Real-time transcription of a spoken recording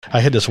I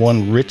had this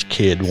one rich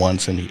kid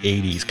once in the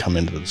 80s come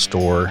into the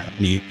store, and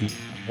he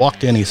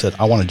walked in, he said,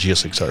 I want a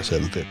GSXR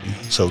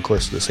 750. So, of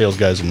course, the sales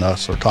guys and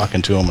us are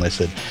talking to him, and I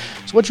said,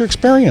 so what's your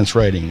experience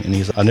riding? And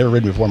he said, I've never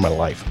ridden before in my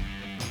life.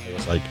 I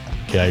was like,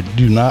 okay, I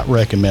do not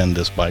recommend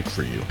this bike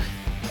for you.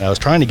 And I was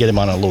trying to get him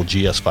on a little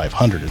GS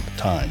 500 at the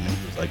time, and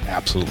he was like,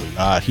 absolutely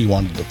not. He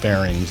wanted the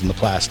fairings and the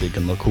plastic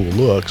and the cool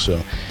look,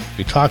 so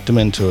we talked him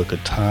into a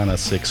Katana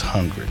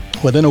 600.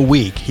 Within a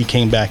week, he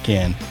came back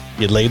in,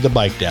 he had laid the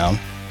bike down.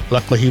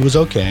 Luckily, he was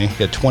okay.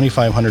 He had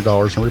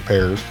 $2,500 in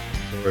repairs.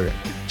 So we're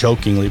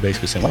jokingly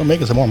basically saying, well, I'm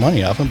making some more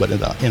money off him, but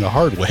in a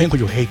hard way,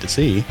 which you hate to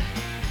see.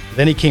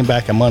 Then he came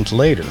back a month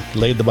later,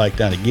 laid the bike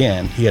down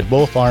again. He had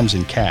both arms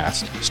in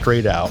cast,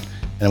 straight out,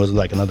 and it was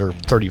like another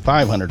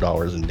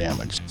 $3,500 in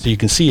damage. So you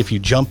can see if you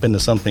jump into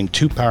something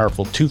too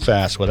powerful, too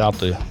fast without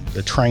the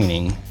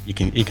training, it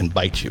can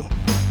bite you.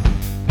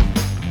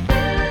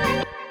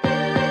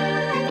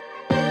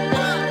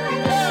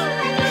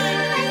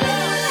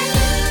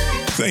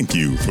 Thank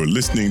you for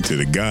listening to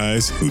the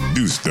Guys Who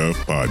Do Stuff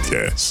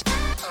podcast.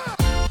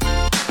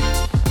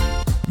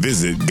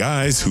 Visit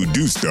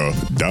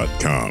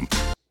guyswhodostuff.com.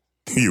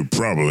 You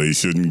probably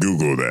shouldn't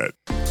Google that.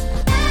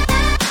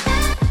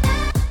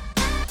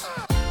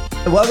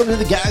 Welcome to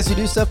the Guys Who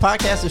Do Stuff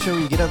podcast, the show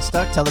where you get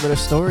unstuck, tell a better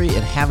story,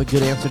 and have a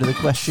good answer to the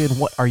question,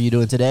 what are you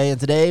doing today? And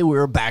today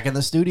we're back in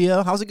the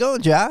studio. How's it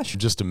going, Josh?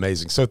 Just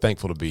amazing. So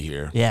thankful to be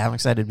here. Yeah, I'm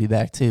excited to be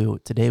back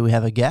too. Today we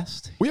have a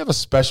guest. We have a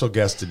special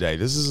guest today.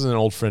 This is an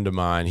old friend of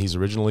mine. He's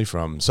originally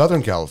from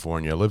Southern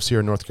California, lives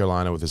here in North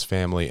Carolina with his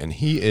family, and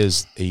he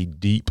is a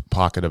deep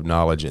pocket of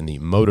knowledge in the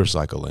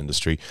motorcycle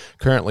industry.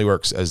 Currently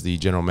works as the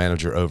general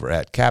manager over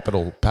at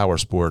Capital Power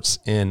Sports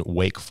in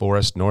Wake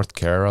Forest, North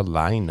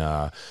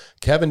Carolina.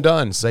 Kevin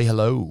Dunn, say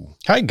hello.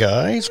 Hi,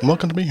 guys.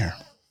 Welcome to be here.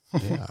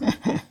 Yeah.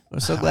 We're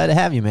so glad to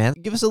have you, man.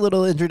 Give us a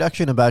little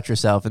introduction about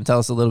yourself and tell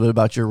us a little bit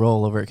about your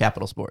role over at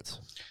Capital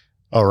Sports.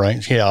 All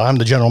right. Yeah, I'm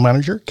the general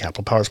manager,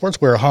 Capital Power Sports.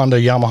 We're a Honda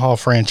Yamaha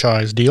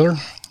franchise dealer.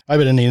 I've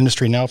been in the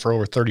industry now for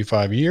over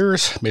 35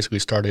 years, basically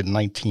started in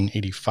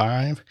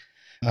 1985.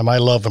 And my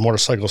love of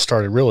motorcycles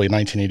started really in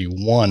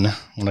 1981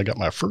 when I got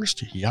my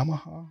first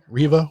Yamaha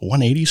Riva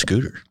 180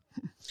 scooter.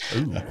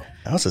 Ooh.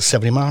 That was a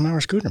 70-mile-an-hour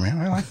scooter, man.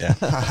 I like that.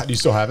 Do you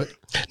still have it?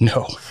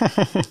 No.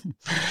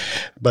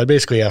 But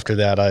basically after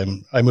that,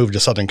 I moved to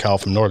Southern Cal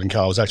from Northern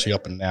Cal. I was actually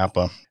up in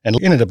Napa and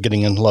ended up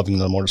getting in loving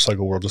the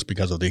motorcycle world just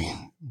because of the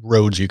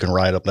roads you can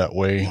ride up that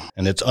way.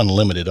 And it's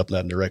unlimited up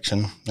that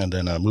direction. And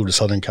then I moved to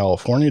Southern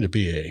California to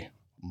be a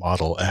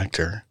model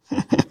actor.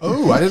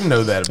 Oh, I didn't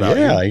know that about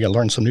you. Yeah, you got to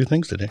learn some new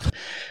things today.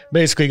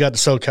 Basically, got to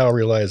SoCal,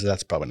 realized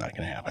that's probably not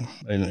going to happen.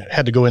 And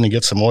had to go in and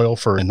get some oil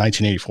for a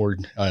 1984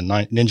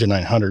 Ninja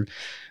 900,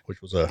 which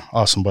was an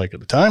awesome bike at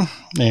the time.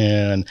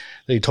 And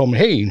they told me,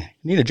 hey, you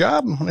need a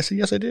job? And I said,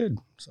 yes, I did.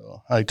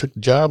 So I took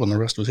the job, and the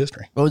rest was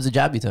history. What was the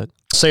job you took?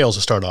 Sales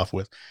to start off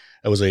with.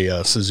 It was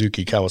a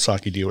Suzuki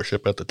Kawasaki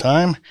dealership at the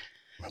time.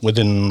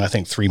 Within, I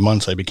think, 3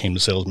 months, I became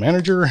the sales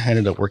manager. I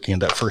ended up working at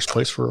that first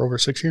place for over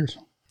 6 years.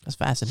 That's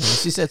fascinating.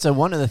 She said, so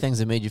one of the things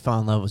that made you fall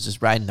in love was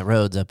just riding the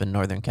roads up in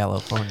Northern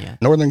California.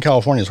 Northern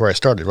California is where I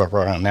started, right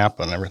around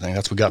Napa and everything.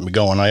 That's what got me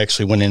going. I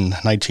actually went in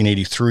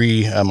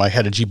 1983. I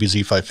had a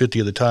GBZ 550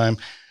 at the time.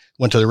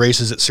 Went to the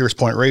races at Sears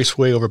Point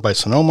Raceway over by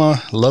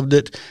Sonoma. Loved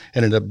it.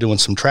 Ended up doing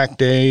some track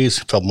days.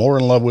 Fell more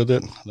in love with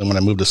it. Then when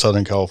I moved to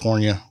Southern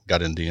California,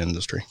 got into the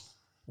industry.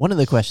 One of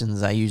the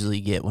questions I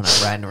usually get when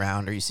I'm riding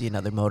around or you see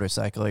another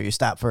motorcycle or you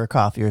stop for a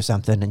coffee or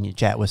something and you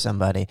chat with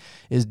somebody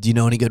is, do you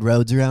know any good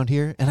roads around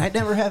here? And I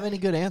never have any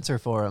good answer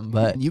for them,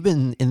 but you've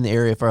been in the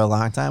area for a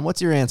long time.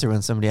 What's your answer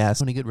when somebody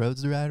asks, any good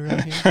roads to ride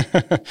around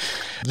here?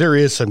 There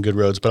is some good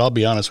roads, but I'll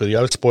be honest with you.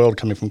 I was spoiled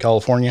coming from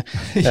California.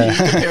 You're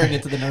comparing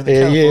it to the Northern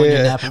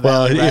California Napa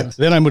Valley. Well,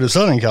 then I moved to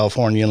Southern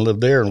California and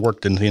lived there and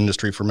worked in the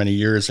industry for many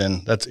years.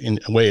 And that's in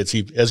a way, it's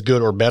as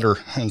good or better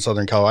in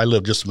Southern Cal. I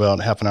live just about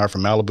half an hour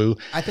from Malibu.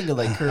 I think of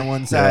like Kerr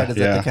one side. Is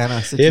that the kind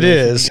of situation? It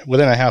is.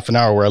 Within a half an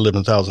hour where I lived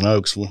in Thousand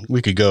Oaks,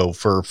 we could go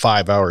for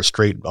 5 hours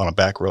straight on a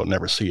back road and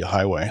never see a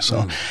highway.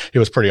 So it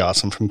was pretty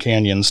awesome from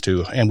canyons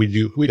to, and we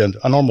did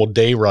a normal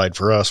day ride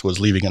for us was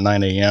leaving at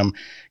 9 a.m.,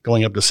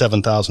 going up to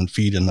 7,000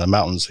 feet in the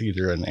mountains,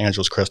 either in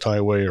Angeles Crest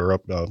Highway or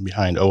up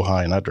behind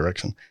Ojai in that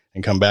direction,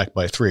 and come back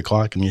by 3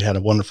 o'clock and you had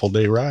a wonderful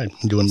day ride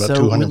doing about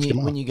 250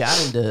 miles. When you got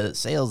into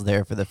sales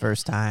there for the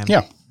first time,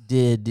 yeah.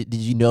 Did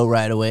you know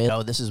right away,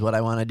 oh, this is what I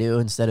want to do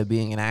instead of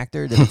being an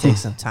actor? Did it take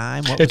some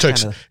time? It took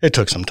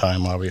some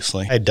time,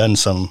 obviously. I'd done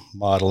some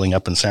modeling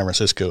up in San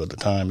Francisco at the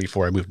time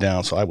before I moved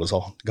down, so I was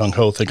all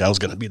gung-ho thinking I was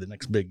going to be the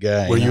next big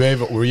guy. Were you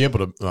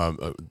able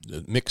to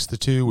mix the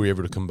two? Were you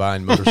able to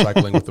combine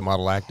motorcycling with the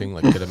model acting,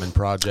 like get them in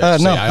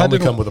projects? No, I only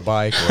come with a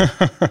bike? Or?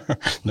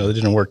 No, it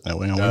didn't work that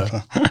way.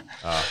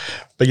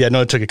 But yeah,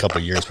 no, it took a couple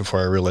of years before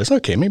I realized,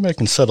 okay, maybe I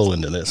can settle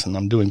into this, and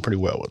I'm doing pretty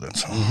well with it.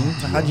 So,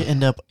 how'd you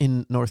end up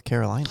in North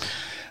Carolina?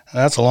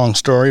 That's a long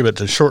story, but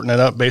to shorten it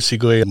up,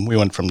 basically, we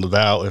went from the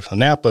valley, from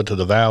Napa to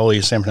the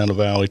Valley, San Fernando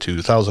Valley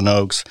to Thousand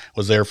Oaks.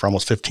 Was there for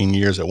almost 15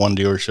 years at one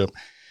dealership,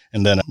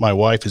 And then my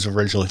wife is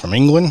originally from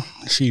England.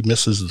 She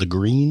misses the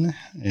green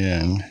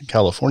in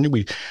California.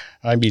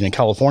 I being a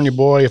California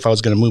boy, if I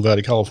was going to move out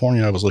of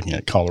California, I was looking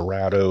at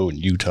Colorado and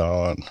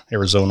Utah and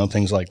Arizona,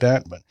 things like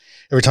that. But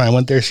every time I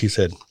went there, she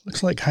said,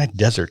 looks like high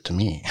desert to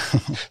me.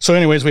 So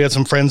anyways, we had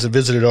some friends that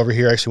visited over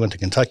here, actually went to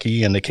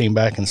Kentucky, and they came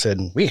back and said,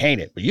 we hate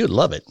it, but you'd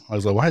love it. I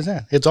was like, why is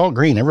that? It's all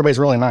green. Everybody's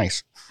really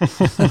nice.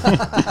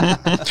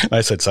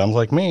 I said, sounds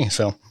like me.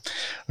 So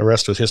the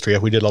rest was history.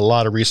 We did a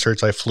lot of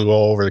research. I flew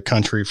all over the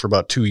country for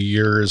about 2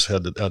 years.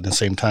 At the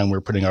same time, we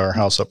were putting our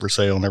house up for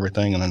sale and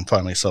everything, and then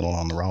finally settled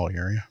on the Raleigh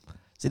area.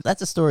 See,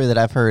 that's a story that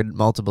I've heard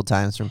multiple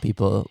times from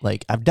people.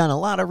 Like, I've done a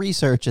lot of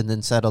research and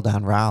then settled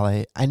down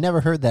Raleigh. I never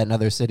heard that in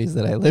other cities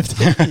that I lived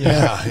in.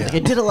 Yeah. Like, I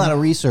did a lot of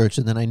research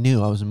and then I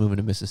knew I was moving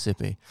to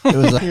Mississippi. It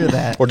was like, hear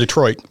that. Or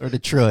Detroit. Or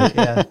Detroit,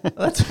 yeah.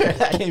 That's where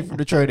I came from,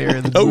 Detroit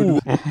area.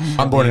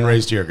 I'm born and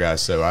raised here, guys,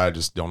 so I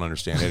just don't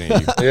understand any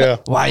of you. Yeah.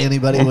 Why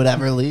anybody would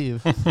ever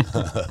leave.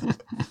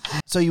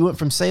 So you went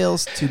from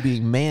sales to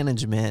being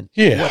management.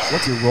 Yeah.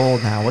 What's your role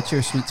now? What's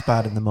your sweet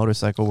spot in the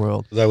motorcycle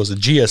world? I was a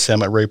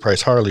GSM at Ray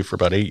Price Harley for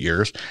about 8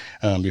 years.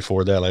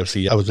 Before that,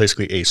 I was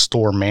basically a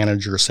store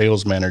manager,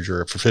 sales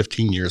manager for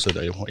 15 years at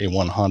a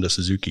one Honda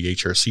Suzuki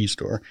HRC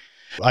store.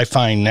 I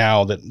find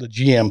now that the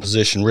GM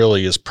position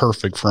really is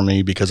perfect for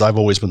me because I've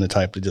always been the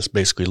type that just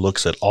basically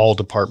looks at all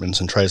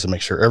departments and tries to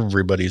make sure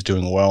everybody's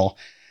doing well.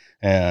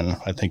 And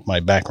I think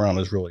my background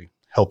has really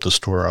helped the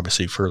store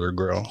obviously further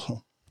grow.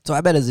 So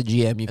I bet as a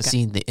GM, you've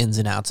seen the ins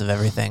and outs of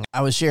everything.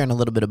 I was sharing a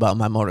little bit about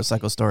my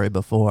motorcycle story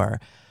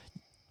before.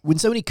 When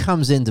somebody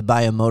comes in to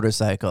buy a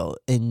motorcycle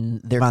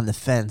and they're on the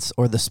fence,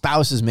 or the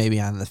spouse is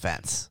maybe on the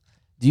fence,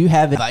 do you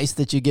have advice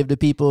that you give to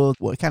people?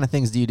 What kind of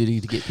things do you do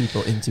to get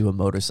people into a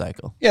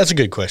motorcycle? Yeah, it's a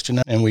good question.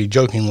 And we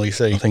jokingly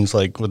say things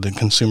like with the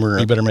consumer,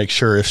 you better make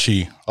sure if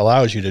she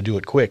allows you to do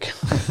it quick.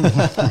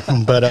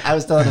 But I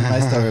was telling him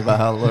my story about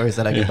how Lori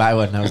said I could buy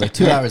one, and I was like,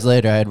 2 hours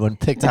later, I had one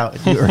picked out,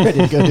 and you were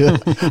ready to go do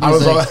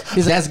it.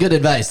 He's like, that's good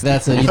advice.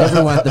 That's you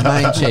never want the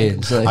mind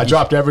change. Like, I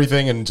dropped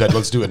everything and said,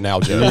 let's do it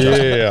now, Joe.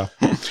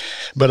 Yeah.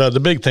 But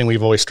the big thing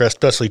we've always stressed,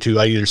 especially too,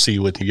 I either see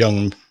with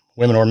young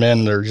women or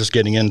men that are just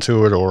getting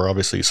into it, or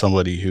obviously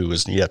somebody who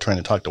is trying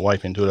to talk the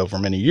wife into it over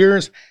many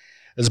years,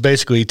 is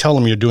basically tell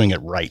them you're doing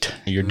it right.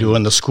 You're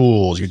doing the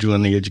schools, you're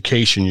doing the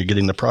education, you're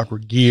getting the proper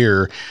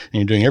gear, and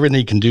you're doing everything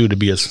you can do to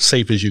be as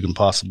safe as you can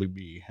possibly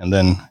be. And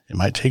then it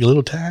might take a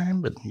little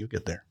time, but you'll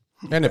get there.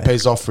 And it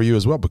pays off for you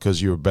as well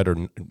because you're better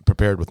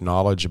prepared with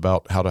knowledge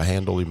about how to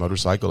handle your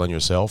motorcycle and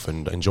yourself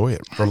and enjoy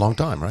it for a long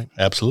time, right?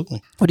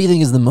 Absolutely. what do you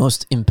think is the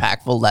most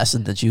impactful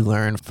lesson that you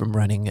learned from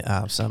running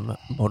some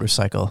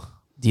motorcycle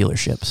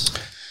dealerships?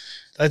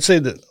 I'd say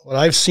that what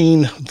I've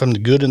seen from the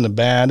good and the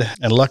bad,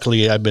 and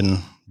luckily I've been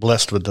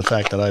blessed with the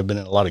fact that I've been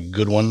in a lot of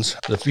good ones.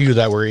 The few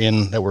that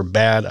were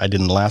bad, I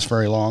didn't last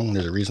very long.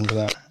 There's a reason for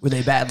that. Were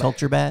they bad,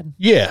 culture bad?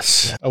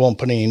 Yes. I won't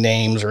put any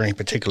names or any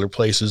particular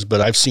places,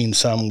 but I've seen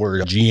some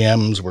where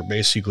GMs were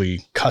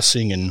basically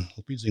cussing and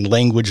using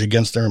language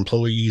against their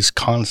employees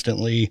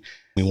constantly.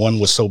 I mean, one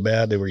was so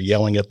bad, they were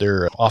yelling at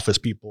their office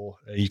people.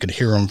 You could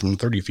hear them from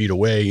 30 feet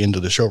away into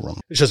the showroom.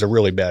 It's just a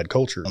really bad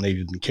culture, and they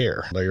didn't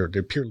care. They're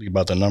purely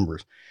about the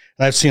numbers.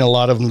 And I've seen a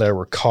lot of them that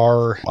were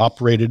car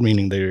operated,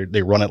 meaning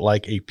they run it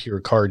like a pure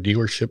car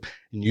dealership.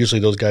 And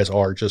usually those guys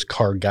are just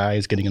car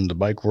guys getting into the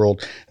bike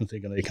world and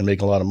thinking they can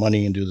make a lot of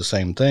money and do the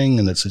same thing.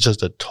 And it's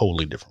just a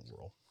totally different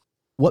world.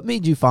 What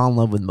made you fall in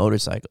love with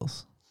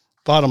motorcycles?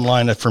 Bottom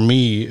line, for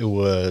me, it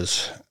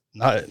was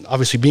not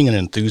obviously being an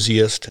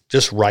enthusiast,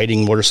 just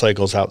riding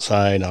motorcycles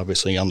outside,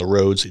 obviously on the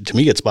roads. To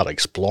me, it's about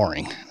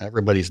exploring.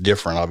 Everybody's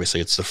different.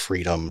 Obviously, it's the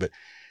freedom. But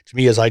to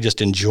me, as I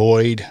just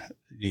enjoyed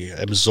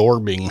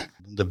absorbing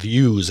the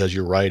views as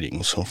you're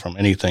riding. So from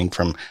anything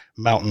from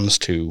mountains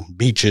to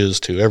beaches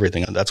to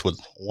everything. That's what's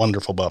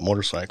wonderful about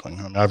motorcycling.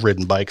 I mean, I've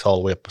ridden bikes all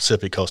the way up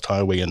Pacific Coast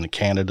Highway into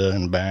Canada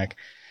and back.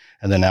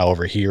 And then now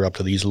over here up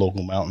to these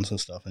local mountains and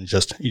stuff. And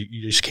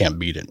you just can't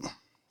beat it.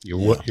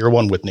 You're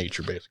one with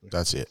nature, basically.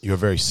 That's it. You're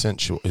very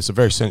sensual. It's a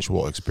very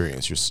sensual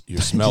experience.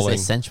 You're smelling. Did you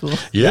say sensual?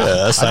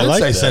 Yes, I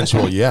like say that.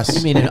 sensual. Yes.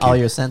 You mean in all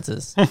your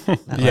senses?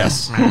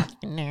 Yes.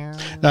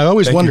 Now, I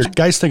always wondered,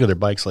 guys think of their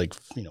bikes like,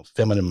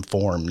 feminine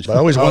forms. But I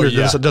always wondered,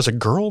 does a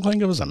girl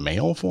think of it as a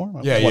male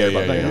form? Yeah.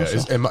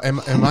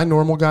 Am I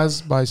normal,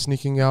 guys, by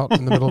sneaking out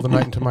in the middle of the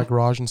night into my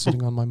garage and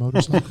sitting on my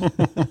motorcycle?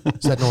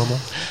 Is that normal?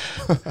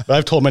 But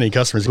I've told many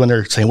customers when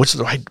they're saying, what's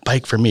the right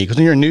bike for me? Because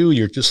when you're new,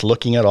 you're just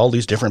looking at all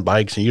these different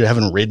bikes and you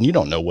haven't ridden. You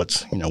don't know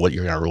what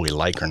you're going to really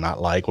like or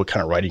not like, what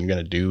kind of riding you're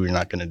going to do, you're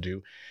not going to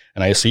do.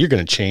 And I see you're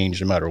going to change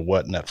no matter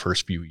what in that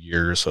first few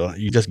years. So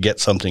you just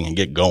get something and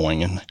get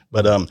going.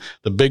 But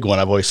the big one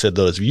I've always said,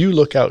 though, is if you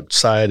look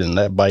outside in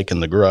that bike in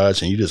the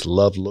garage and you just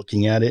love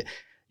looking at it,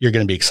 you're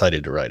going to be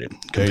excited to ride it.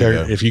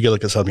 If you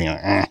look at something,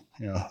 they're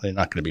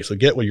not going to be. So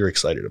get what you're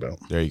excited about.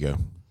 There you go.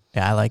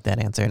 Yeah, I like that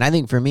answer. And I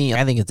think for me,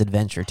 I think it's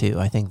adventure too.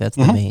 I think that's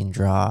the main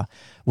draw.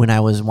 When I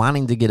was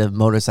wanting to get a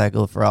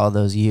motorcycle for all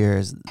those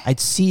years, I'd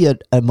see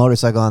a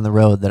motorcycle on the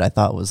road that I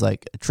thought was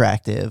like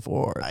attractive,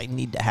 or I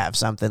need to have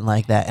something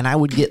like that. And I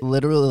would get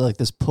literally like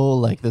this pull,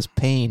 like this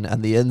pain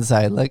on the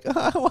inside, like,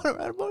 oh, I want to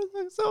ride a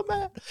motorcycle so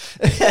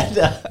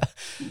bad.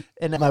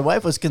 And my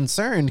wife was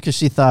concerned because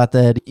she thought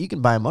that you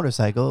can buy a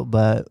motorcycle,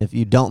 but if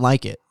you don't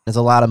like it, it's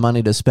a lot of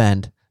money to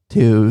spend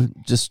to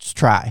just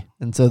try.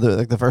 And so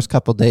the first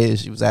couple of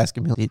days she was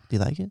asking me, do you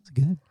like it? It's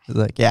good. I was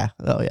like, yeah.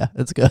 Oh yeah,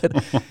 it's good.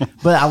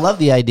 But I love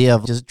the idea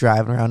of just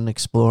driving around and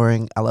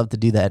exploring. I love to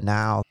do that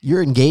now.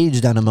 You're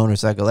engaged on a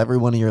motorcycle. Every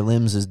one of your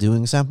limbs is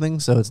doing something.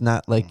 So it's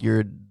not like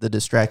you're the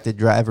distracted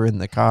driver in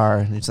the car.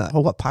 And it's not, oh,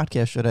 what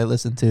podcast should I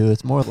listen to?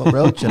 It's more, what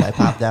road should I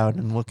pop down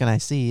and what can I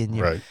see? And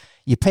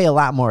you pay a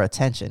lot more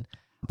attention.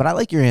 But I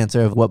like your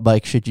answer of what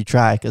bike should you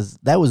try, because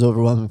that was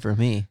overwhelming for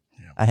me.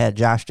 I had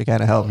Josh to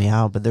kind of help me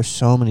out, but there's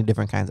so many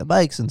different kinds of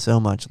bikes and so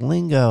much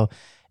lingo,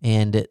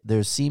 and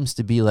there seems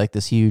to be like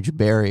this huge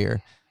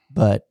barrier,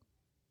 but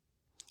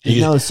there's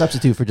no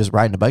substitute for just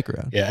riding a bike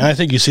around. Yeah, and I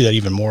think you see that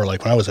even more.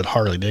 Like when I was at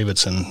Harley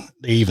Davidson,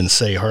 they even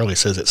say, Harley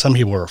says that some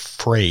people are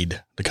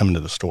afraid to come into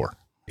the store,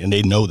 and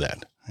they know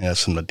that.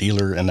 Yes, from the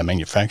dealer and the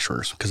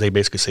manufacturers, because they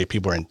basically say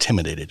people are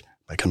intimidated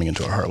by coming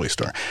into a Harley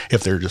store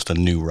if they're just a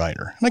new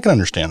rider. And I can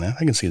understand that.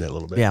 I can see that a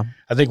little bit. Yeah.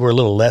 I think we're a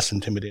little less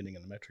intimidating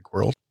in the metric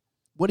world.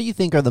 What do you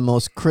think are the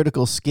most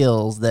critical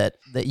skills that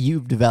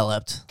you've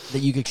developed that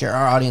you could share?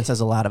 Our audience has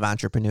a lot of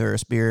entrepreneur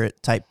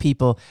spirit type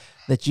people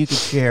that you could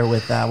share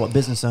with what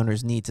business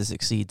owners need to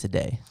succeed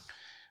today.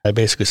 I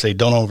basically say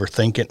don't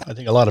overthink it. I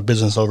think a lot of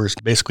business owners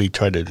basically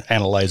try to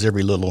analyze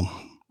every little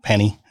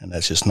penny, and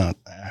that's just not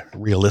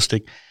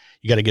realistic.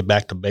 You got to get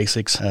back to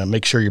basics.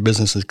 Make sure your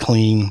business is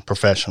clean,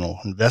 professional.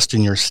 Invest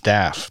in your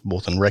staff,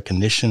 both in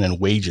recognition and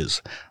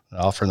wages.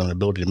 Offer them the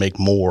ability to make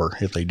more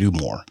if they do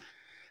more.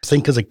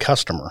 Think as a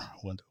customer,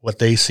 what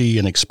they see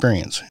and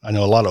experience. I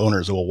know a lot of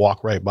owners that will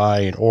walk right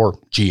by, or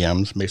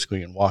GMs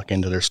basically, and walk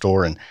into their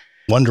store and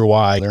wonder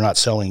why they're not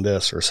selling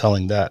this or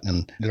selling that,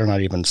 and they're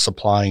not even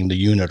supplying the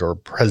unit or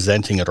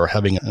presenting it or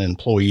having an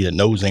employee that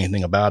knows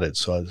anything about it.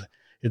 So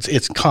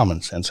it's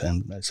common sense,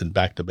 and I said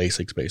back to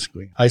basics,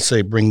 basically. I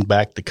say bring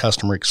back the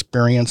customer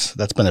experience.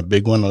 That's been a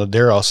big one.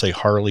 There, I'll say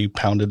Harley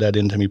pounded that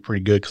into me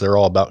pretty good because they're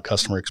all about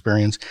customer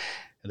experience.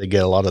 They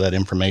get a lot of that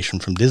information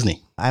from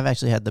Disney. I've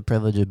actually had the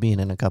privilege of being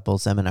in a couple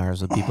of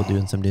seminars with people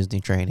doing some Disney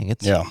training.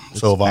 It's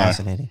so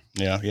fascinating.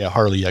 Yeah.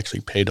 Harley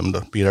actually paid them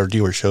to be at our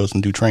dealer shows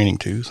and do training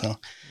too. So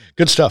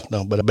good stuff,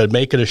 though. But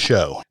make it a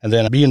show, and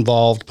then be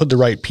involved. Put the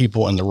right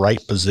people in the right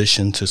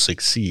position to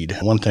succeed.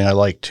 One thing I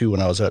liked too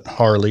when I was at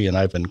Harley, and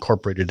I've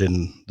incorporated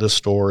in this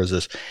store, is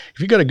this: if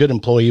you got a good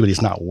employee but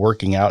he's not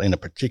working out in a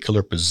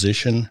particular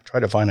position, try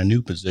to find a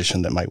new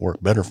position that might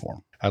work better for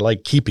him. I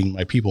like keeping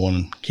my people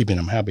and keeping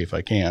them happy if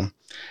I can.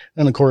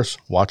 And of course,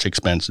 watch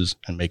expenses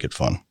and make it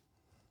fun.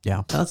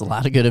 Yeah, that's a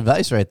lot of good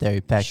advice right there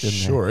you packed in there.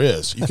 Sure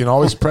is. You can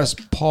always press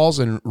pause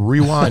and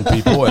rewind,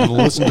 people, and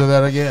listen to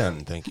that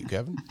again. Thank you,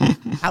 Kevin.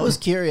 I was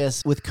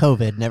curious with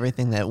COVID and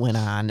everything that went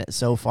on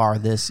so far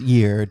this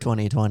year,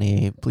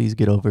 2020, please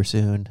get over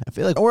soon. I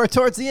feel like we're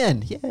towards the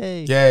end.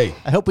 Yay. Yay.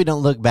 I hope we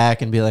don't look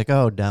back and be like,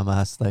 oh, dumb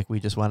us, like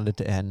we just wanted it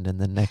to end and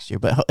then next year.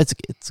 But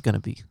it's going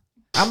to be,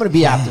 I'm going to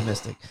be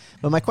optimistic.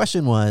 But my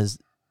question was,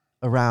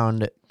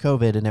 around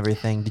COVID and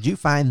everything, did you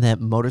find that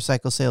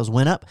motorcycle sales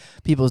went up?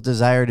 People's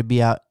desire to be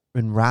out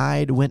and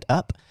ride went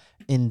up?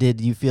 And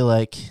did you feel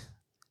like,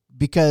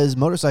 because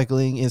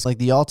motorcycling is like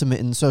the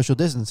ultimate in social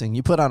distancing,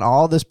 you put on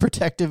all this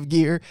protective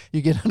gear,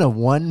 you get on a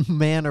one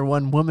man or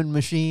one woman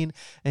machine,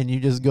 and you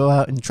just go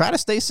out and try to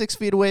stay 6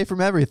 feet away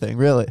from everything,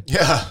 really?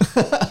 Yeah.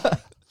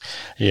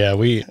 Yeah,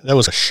 that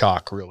was a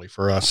shock really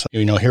for us.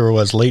 You know, here it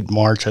was late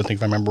March, I think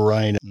if I remember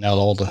right. Now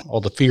all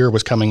the fear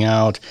was coming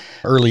out.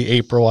 Early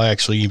April, I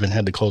actually even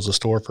had to close the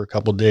store for a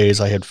couple of days.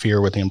 I had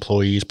fear with the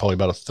employees, probably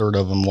about a third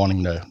of them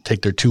wanting to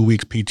take their 2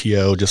 weeks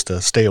PTO just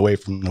to stay away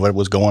from what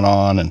was going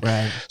on.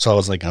 And so I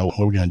was like, oh, what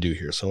are we going to do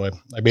here? So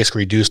I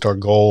basically reduced our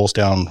goals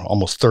down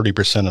almost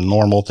 30% of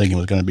normal, thinking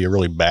it was going to be a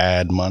really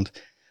bad month.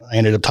 I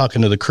ended up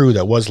talking to the crew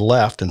that was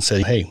left and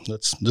said, hey,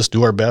 let's just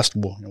do our best.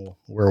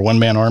 We're a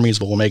one-man armies,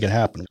 but we'll make it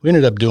happen. We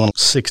ended up doing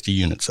 60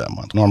 units that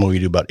month. Normally we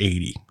do about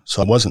 80.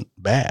 So it wasn't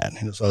bad.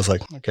 So I was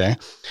like, okay.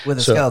 With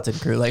a skeleton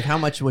crew, like how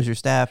much was your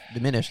staff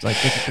diminished? Like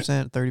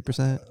 50%,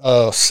 30%?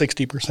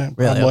 60%.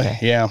 Really? Probably. Okay.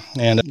 Yeah.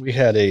 And we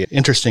had a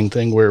interesting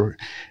thing where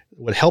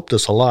what helped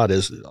us a lot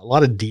is a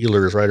lot of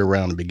dealers right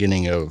around the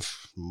beginning of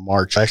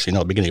March, actually,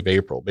 no, beginning of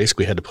April,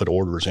 basically had to put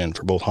orders in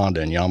for both Honda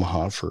and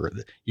Yamaha for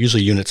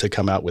usually units that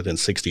come out within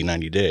 60,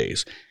 90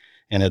 days.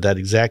 And at that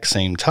exact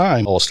same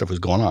time, all this stuff was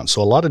going on.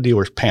 So a lot of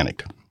dealers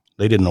panicked.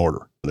 They didn't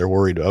order. They're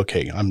worried,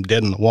 okay, I'm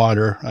dead in the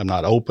water. I'm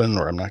not open,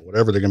 or I'm not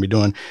whatever they're going to be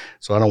doing.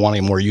 So I don't want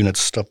any more units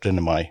stuffed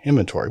into my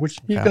inventory, which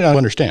you can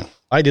understand.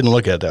 I didn't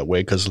look at it that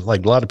way because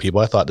like a lot of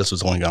people, I thought this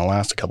was only going to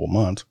last a couple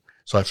months.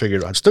 So I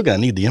figured I'm still going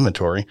to need the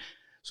inventory.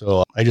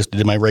 So I just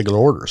did my regular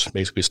orders,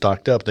 basically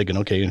stocked up, thinking,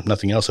 okay, if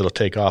nothing else, it'll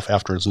take off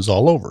after this is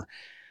all over.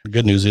 The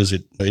good news is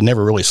it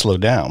never really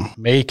slowed down.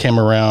 May came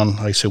around,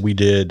 like I said, we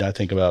did, I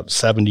think, about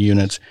 70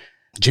 units.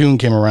 June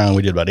came around,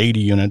 we did about 80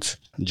 units.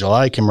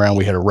 July came around,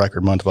 we had a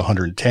record month of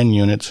 110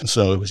 units.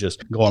 So it was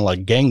just going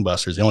like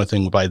gangbusters. The only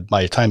thing, by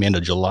the time the end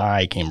of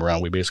July came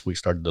around, we basically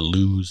started to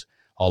lose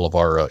all of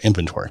our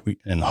inventory.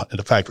 And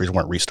the factories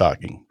weren't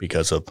restocking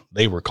because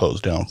they were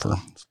closed down for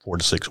 4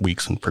 to 6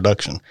 weeks in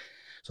production.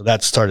 So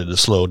that started to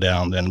slow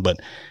down then. But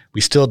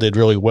we still did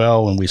really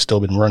well, and we've still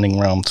been running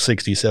around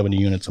 60, 70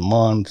 units a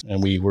month.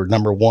 And we were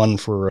number one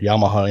for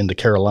Yamaha in the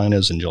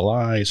Carolinas in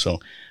July. So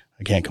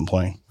I can't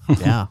complain.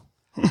 Yeah.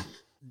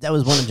 That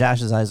was one of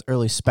Josh's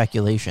early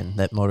speculation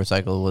that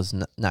motorcycle was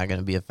not going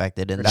to be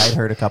affected. And I'd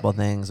heard a couple of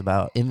things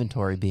about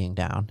inventory being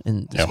down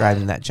and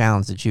describing that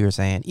challenge that you were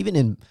saying. Even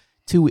in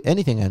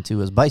anything on two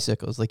was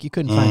bicycles. Like you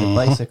couldn't find a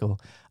bicycle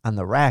on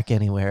the rack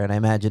anywhere. And I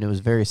imagine it was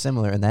very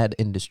similar in that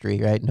industry,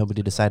 right?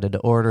 Nobody decided to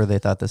order. They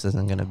thought this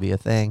isn't going to be a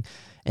thing.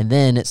 And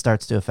then it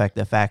starts to affect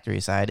the factory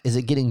side. Is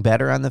it getting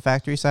better on the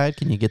factory side?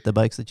 Can you get the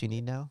bikes that you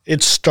need now?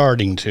 It's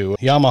starting to.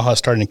 Yamaha's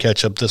starting to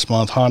catch up this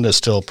month. Honda's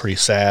still pretty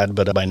sad,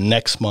 but by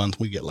next month,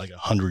 we get like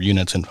 100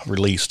 units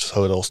released.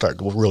 So it'll start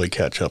to really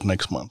catch up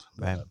next month.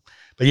 Right.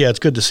 But yeah, it's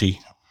good to see.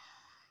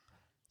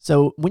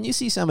 So when you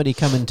see somebody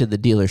come into the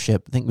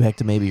dealership, think back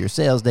to maybe your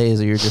sales days,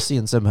 or you're just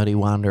seeing somebody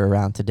wander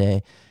around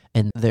today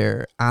and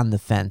they're on the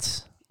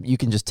fence. You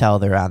can just tell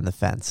they're on the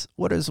fence.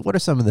 What are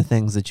some of the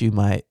things that you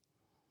might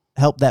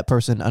help that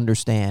person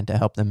understand to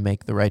help them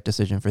make the right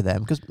decision for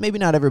them? Because maybe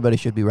not everybody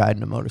should be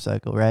riding a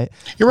motorcycle, right?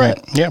 You're right.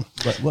 Yeah.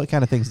 But what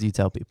kind of things do you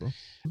tell people?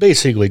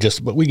 Basically,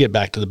 but we get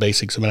back to the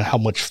basics about how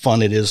much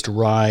fun it is to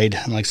ride.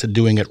 And like I said,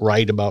 doing it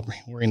right, about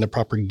wearing the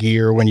proper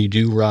gear when you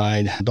do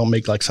ride. Don't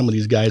make like some of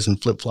these guys in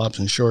flip-flops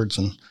and shorts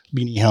and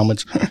beanie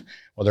helmets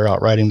while they're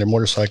out riding their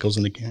motorcycles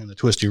in the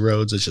twisty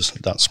roads. It's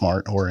just not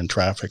smart, or in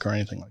traffic or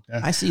anything like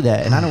that. I see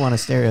that, and I don't want to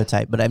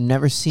stereotype, but I've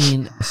never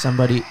seen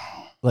somebody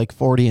like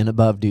 40 and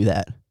above do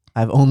that.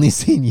 I've only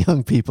seen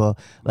young people,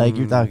 like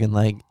you're talking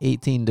like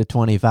 18 to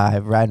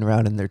 25, riding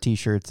around in their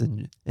T-shirts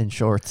and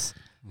shorts.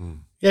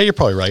 Yeah, you're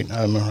probably right.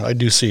 I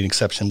do see an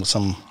exception with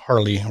some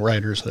Harley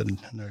riders that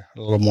are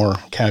a little more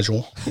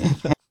casual.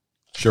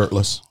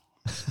 Shirtless.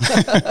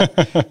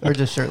 Or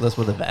just shirtless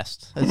with a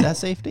vest. Is that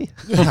safety?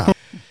 Yeah.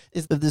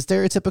 Is the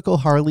stereotypical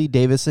Harley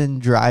Davidson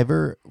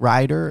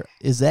rider,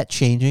 is that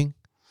changing?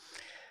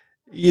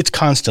 It's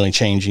constantly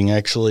changing,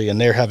 actually,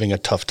 and they're having a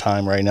tough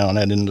time right now in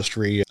that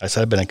industry. I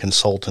said I've been a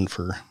consultant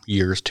for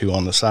years, too,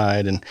 on the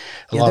side. And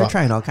they're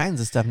trying all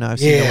kinds of stuff now. I've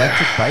seen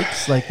electric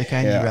bikes, like the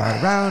kind you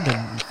ride around,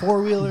 and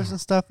four-wheelers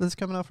and stuff that's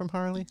coming out from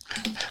Harley.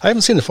 I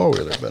haven't seen the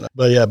four-wheeler,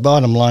 but yeah,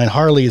 bottom line,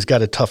 Harley's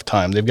got a tough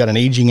time. They've got an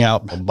aging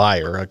out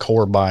buyer, a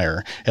core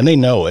buyer, and they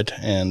know it,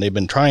 and they've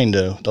been trying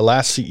to. The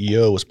last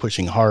CEO was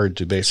pushing hard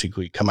to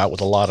basically come out with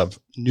a lot of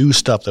new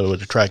stuff that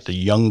would attract a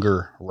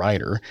younger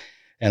rider.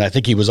 And I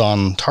think he was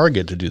on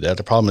target to do that.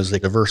 The problem is they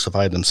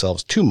diversified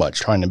themselves too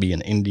much, trying to be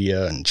in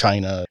India and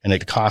China, and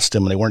it cost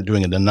them, and they weren't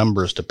doing the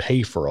numbers to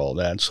pay for all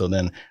that. So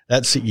then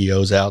that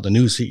CEO's out, the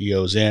new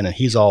CEO's in, and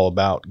he's all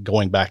about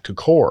going back to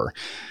core,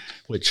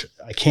 which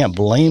I can't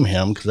blame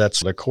him, because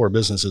that's their core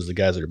business is the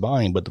guys that are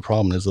buying. But the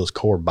problem is those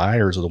core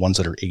buyers are the ones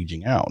that are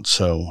aging out.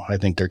 So I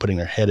think they're putting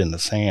their head in the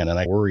sand, and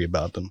I worry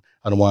about them.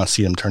 I don't want to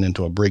see them turn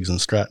into a Briggs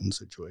and Stratton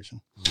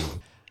situation.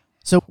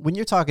 So when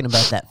you're talking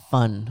about that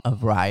fun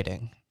of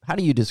riding, how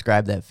do you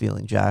describe that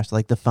feeling, Josh?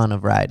 Like the fun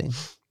of riding?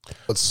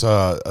 It's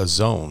a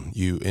zone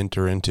you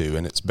enter into,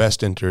 and it's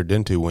best entered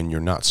into when you're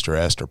not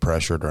stressed or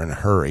pressured or in a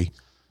hurry.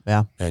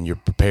 Yeah. And you're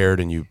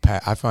prepared, and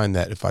I find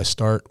that if I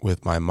start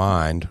with my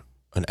mind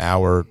an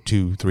hour,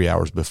 2-3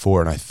 hours before,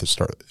 and I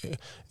start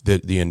the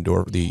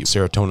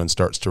serotonin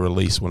starts to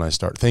release when I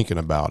start thinking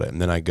about it.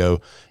 And then I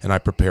go and I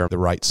prepare the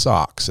right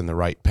socks and the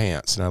right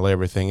pants, and I lay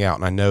everything out.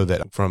 And I know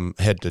that from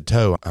head to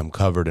toe, I'm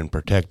covered and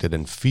protected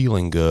and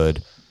feeling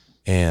good.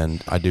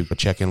 And I do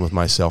check in with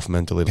myself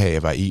mentally. Hey,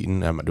 have I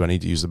eaten? Do I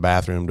need to use the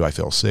bathroom? Do I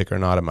feel sick or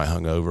not? Am I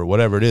hungover?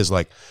 Whatever it is,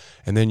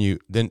 and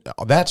then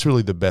that's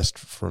really the best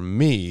for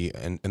me.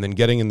 And then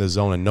getting in the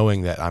zone and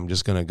knowing that I'm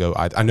just going to go.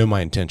 I know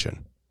my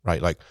intention,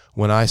 right? Like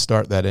when I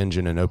start that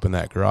engine and open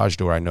that garage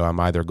door, I know I'm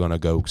either going to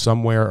go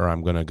somewhere, or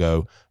I'm going to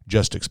go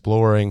just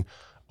exploring,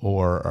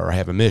 or I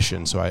have a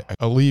mission. So I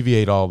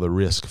alleviate all the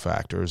risk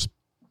factors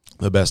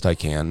the best I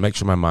can, make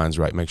sure my mind's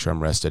right, make sure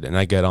I'm rested, and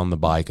I get on the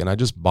bike and I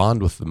just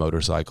bond with the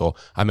motorcycle.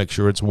 I make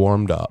sure it's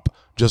warmed up,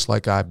 just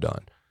like I've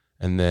done.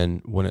 And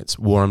then when it's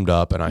warmed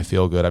up and I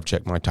feel good, I've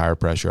checked my tire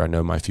pressure, I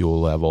know my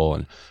fuel level,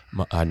 and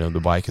I know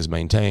the bike is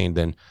maintained,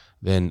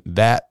 then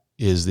that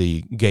is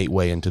the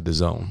gateway into the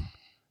zone.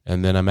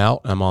 And then I'm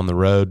out, I'm on the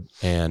road,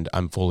 and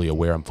I'm fully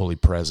aware, I'm fully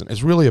present.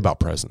 It's really about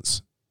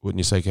presence, wouldn't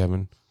you say,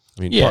 Kevin?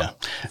 I mean, yeah,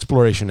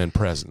 exploration and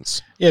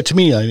presence. Yeah, to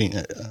me, I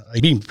mean,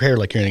 being prepared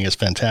like anything is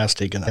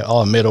fantastic. And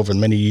I'll admit, over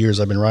many years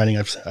I've been riding,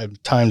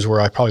 I've times where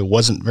I probably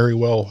wasn't very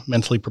well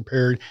mentally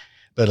prepared.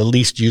 but at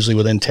least usually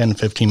within 10,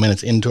 15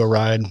 minutes into a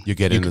ride, You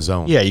get in the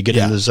zone. Yeah, you get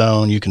in the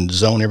zone. You can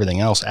zone everything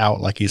else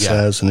out, like he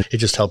says, and it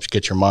just helps you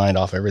get your mind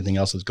off everything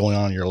else that's going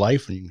on in your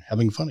life and you're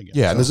having fun again.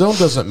 Yeah, and the zone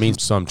doesn't mean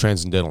some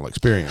transcendental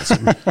experience.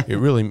 It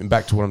really,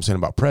 back to what I'm saying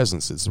about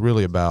presence, it's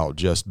really about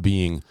just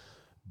being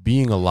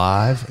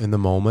alive in the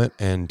moment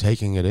and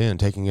taking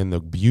in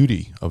the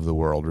beauty of the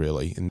world,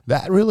 really. And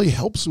that really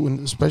helps,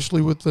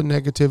 especially with the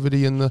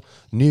negativity and the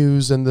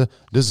news and the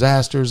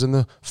disasters and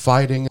the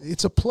fighting.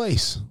 It's a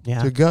place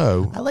to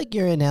go. I like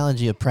your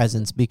analogy of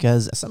presence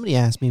because somebody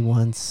asked me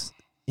once,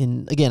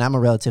 again, I'm a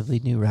relatively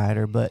new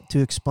rider, but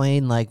to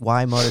explain like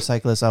why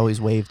motorcyclists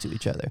always wave to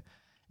each other.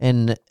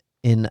 And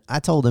I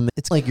told him,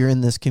 it's like you're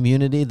in this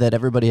community that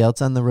everybody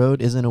else on the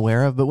road isn't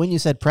aware of. But when you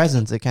said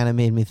presence, it kind of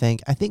made me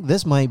think, I think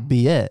this might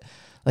be it.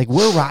 Like,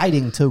 we're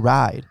riding to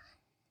ride.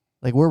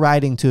 Like, we're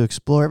riding to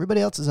explore.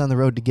 Everybody else is on the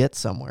road to get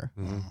somewhere.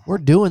 Mm-hmm. We're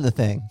doing the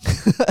thing.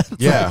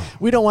 Yeah.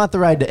 Like, we don't want the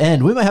ride to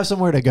end. We might have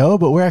somewhere to go,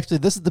 but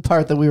this is the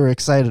part that we were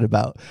excited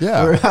about.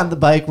 Yeah. We're on the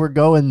bike. We're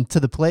going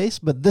to the place,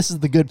 but this is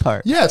the good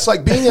part. Yeah, it's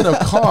like being in a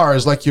car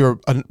is like you're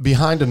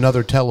behind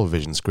another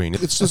television screen.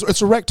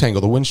 It's a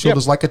rectangle. The windshield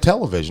is like a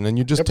television, and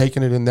you're just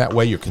taking it in that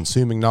way. You're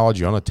consuming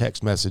knowledge. You're on a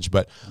text message.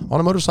 But on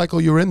a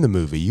motorcycle, you're in the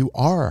movie. You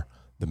are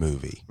the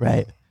movie.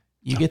 Right.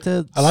 You get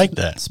to I like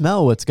that.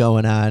 Smell what's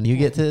going on. You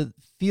get to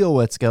feel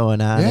what's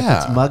going on. Yeah.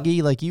 If it's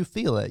muggy, like you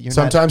feel it.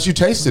 Sometimes you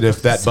taste it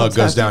if that bug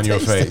goes down your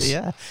face.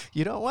 Yeah.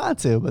 You don't want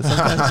to, but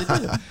sometimes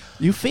you do.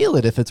 You feel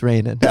it if it's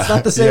raining. It's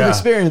not the same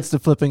experience to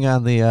flipping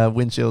on the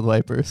windshield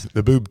wipers.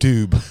 The boob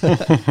tube.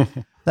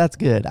 That's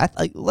good.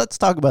 Let's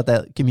talk about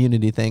that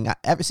community thing.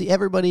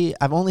 Everybody.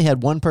 I've only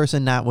had one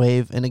person not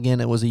wave, and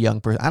again, it was a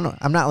young person.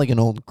 I'm not like an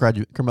old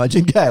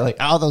curmudgeon guy, like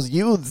those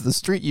youths, the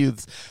street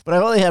youths. But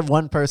I've only had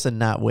one person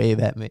not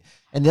wave at me.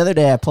 And the other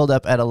day, I pulled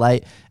up at a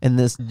light, and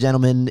this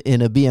gentleman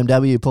in a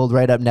BMW pulled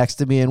right up next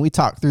to me, and we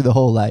talked through the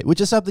whole light,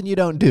 which is something you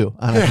don't do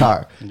on a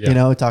car. Yeah. You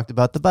know, we talked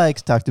about the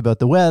bikes, talked about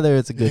the weather,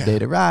 it's a good day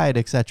to ride,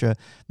 etc.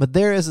 But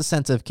there is a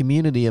sense of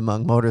community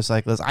among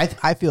motorcyclists.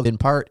 I feel in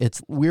part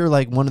we're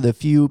like one of the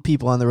few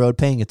people on the road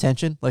paying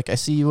attention. Like, I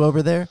see you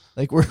over there.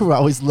 Like, we're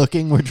always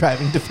looking. We're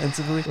driving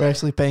defensively. We're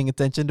actually paying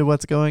attention to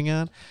what's going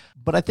on.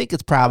 But I think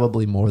it's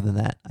probably more than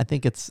that. I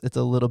think it's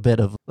a little bit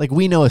of, like,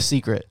 we know a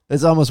secret.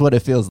 It's almost what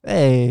it feels.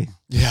 Hey.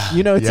 Yeah.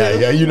 You know too?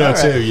 Yeah, you know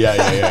too.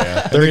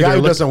 Yeah. The guy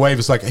who doesn't wave,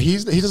 it's like he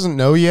doesn't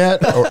know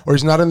yet, or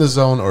he's not in the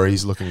zone, or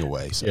he's looking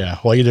away. So. Yeah.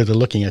 Well, either they're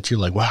looking at you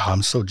like, wow,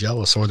 I'm so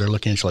jealous, or they're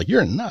looking at you like,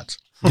 you're nuts.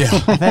 Yeah.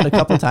 I've had a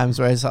couple times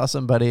where I saw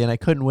somebody and I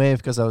couldn't wave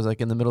because I was like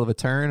in the middle of a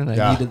turn and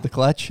I needed the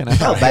clutch and I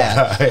felt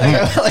bad.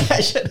 Like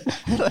I should.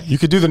 You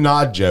could do the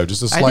nod, Joe,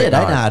 just a slight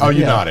nod. I nodded. Oh,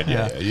 you nodded.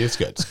 Yeah. It's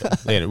good. It's good.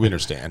 Yeah, we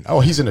understand.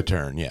 Oh, he's in a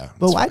turn. Yeah.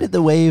 But why did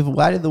the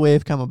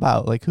wave come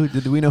about? Like,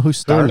 do we know who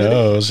started it? Who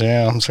knows?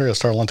 Yeah, I'm sure it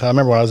started a long time. I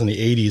remember when I was in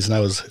the 80s and I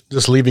was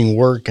just leaving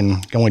work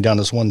and going down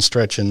this one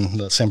stretch in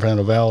the San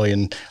Fernando Valley,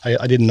 and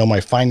I didn't know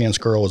my finance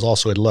girl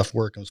had left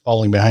work and was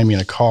following behind me in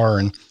a car.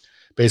 And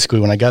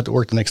basically, when I got to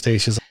work the next day,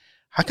 she said,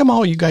 how come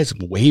all you guys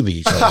wave at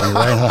each other?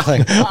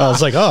 Right? I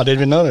was like, oh, I didn't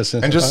even notice.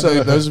 And just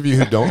so those of you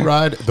who don't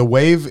ride, the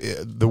wave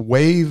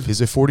is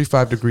a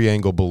 45-degree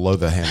angle below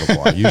the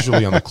handlebar,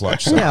 usually on the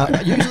clutch side.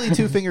 Yeah, usually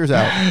 2 fingers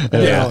out.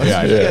 Yeah.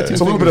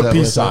 It's a little bit of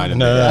peace sign.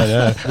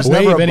 No.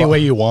 Wave any way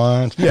you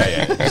want.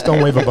 Yeah. Just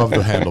don't wave above the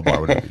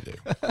handlebar, whatever you do.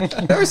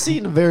 I've never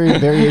seen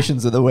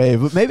variations of the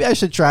wave, but maybe I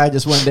should try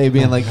just one day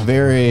being like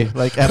very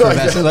like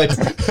effervescent. Like,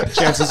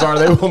 chances are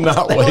they will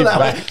not wave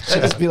back.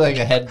 I'd just be like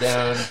a head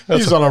down.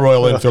 He's on a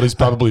Royal Enfield. He's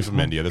probably from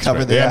India. That's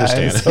right. They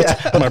understand.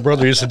 That's what my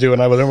brother used to do.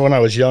 And when I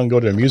was young, go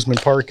to an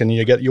amusement park, and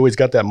you always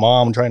got that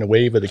mom trying to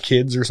wave at the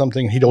kids or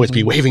something. He'd always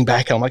be waving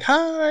back, and I'm like,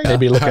 hi. They'd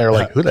be looking at her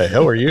like, who the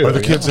hell are you? Or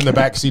the kids in the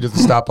back seat of the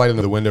stoplight, and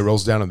the window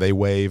rolls down, and they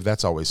wave.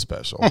 That's always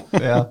special.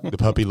 Yeah. The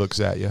puppy looks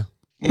at you.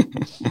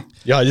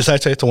 Yeah, it's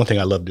the one thing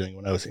I loved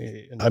doing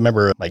I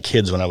remember my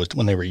kids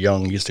when they were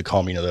young used to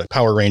call me the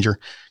Power Ranger,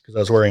 because I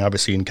was wearing,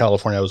 obviously in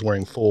California, I was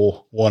wearing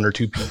full 1 or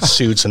 2 piece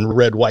suits and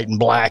red, white, and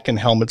black and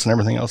helmets and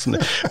everything else.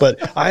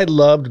 But I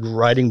loved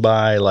riding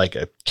by like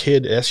a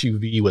kid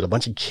SUV with a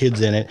bunch of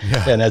kids in it,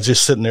 and I was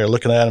just sitting there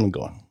looking at them and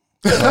going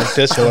like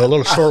this, a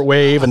little short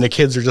wave, and the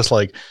kids are just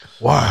like,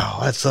 wow,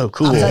 that's so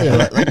cool. I'll tell you,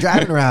 like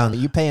driving around,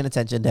 you paying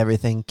attention to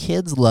everything.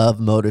 Kids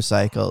love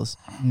motorcycles.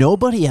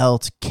 Nobody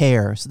else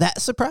cares. That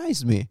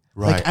surprised me.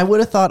 Right. Like, I would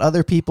have thought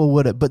other people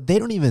would have, but they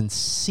don't even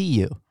see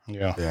you.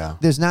 Yeah.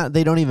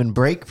 They don't even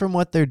break from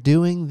what they're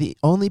doing. The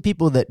only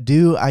people that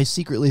do, I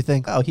secretly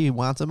think, oh, he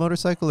wants a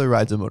motorcycle or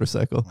rides a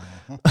motorcycle.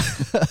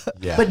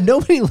 Yeah. But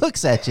nobody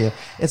looks at you.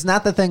 It's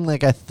not the thing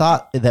like I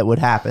thought that would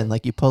happen.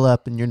 Like you pull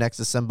up and you're next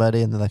to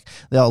somebody and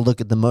they all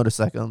look at the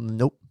motorcycle.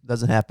 Nope,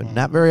 doesn't happen.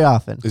 Not very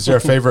often. Is there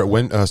a favorite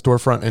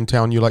storefront in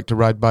town you like to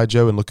ride by,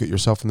 Joe, and look at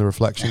yourself in the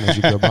reflection as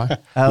you go by?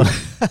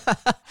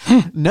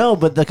 No,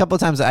 but the couple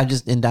of times I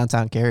just in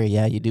downtown Cary,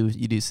 you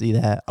do see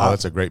that. Oh,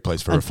 that's a great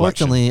place for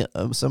unfortunately,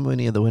 so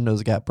many of the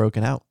windows got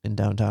broken out in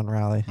downtown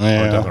Raleigh.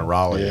 Yeah. Or down in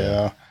Raleigh.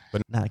 Yeah.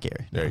 But Not a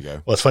Gary. there you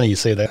go. Well, it's funny you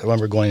say that. I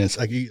remember going,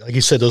 like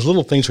you said, those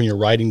little things when you're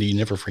riding that you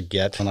never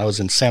forget. And I was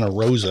in Santa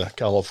Rosa,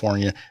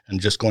 California,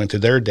 and just going through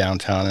their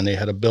downtown, and they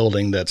had a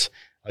building that's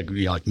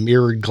like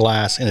mirrored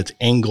glass, and it's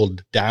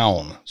angled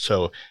down.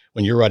 So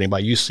when you're riding by,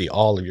 you see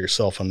all of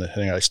yourself on the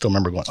thing. I still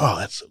remember going, oh,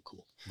 that's so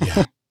cool.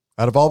 Yeah.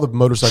 Out of all the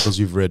motorcycles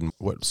you've ridden,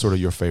 what's sort of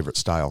your favorite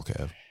style,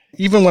 Kev?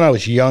 Even when I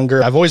was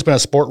younger, I've always been a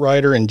sport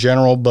rider in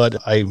general, but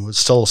I was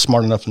still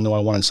smart enough to know I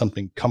wanted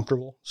something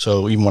comfortable.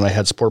 So even when I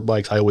had sport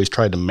bikes, I always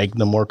tried to make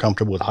them more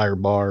comfortable with higher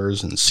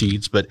bars and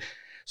seats. But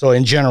so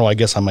in general, I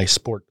guess I'm a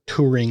sport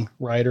touring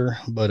rider,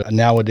 but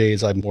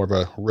nowadays I'm more of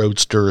a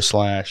roadster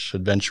 /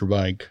 adventure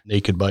bike,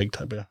 naked bike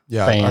type of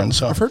fan.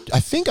 I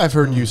think I've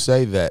heard you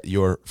say that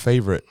your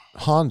favorite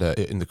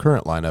Honda in the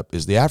current lineup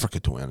is the Africa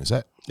Twin.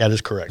 That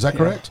is correct. Is that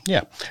correct?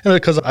 Yeah.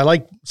 Because I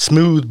like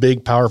smooth,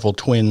 big, powerful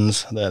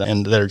twins that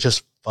are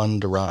just fun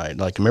to ride.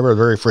 Like, I remember the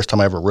very first time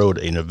I ever rode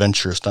an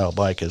adventure style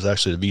bike is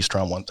actually the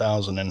V-Strom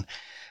 1000. And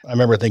I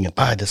remember thinking,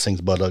 this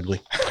thing's butt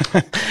ugly.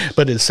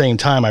 But at the same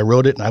time, I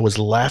rode it and I was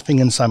laughing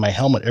inside my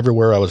helmet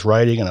everywhere I was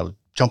riding, and I was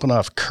jumping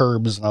off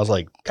curbs, and I was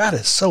like, God,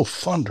 it's so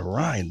fun to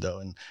ride though.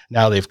 And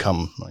now they've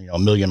come, a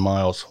million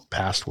miles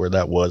past where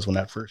that was when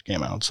that first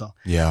came out. So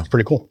yeah, it's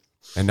pretty cool.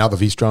 And now the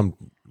V-Strom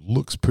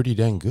looks pretty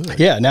dang good.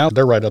 Yeah, now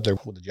they're right up there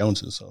with the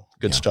Joneses, so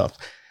good stuff.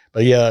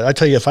 But yeah, I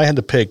tell you, if I had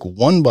to pick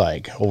one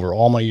bike over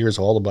all my years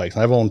of all the bikes,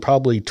 and I've owned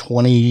probably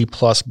 20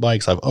 plus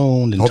bikes I've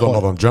owned.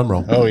 Hold on, drum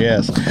roll. Oh,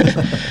 yes.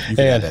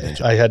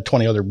 And I had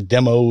 20 other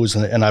demos,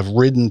 and I've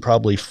ridden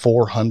probably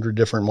 400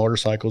 different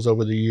motorcycles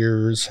over the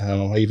years.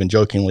 I even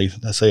jokingly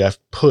say I've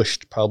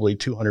pushed probably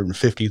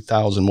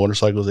 250,000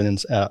 motorcycles in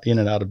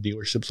and out of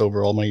dealerships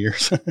over all my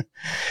years.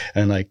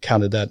 And I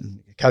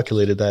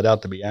calculated that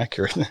out to be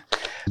accurate.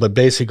 But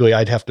basically,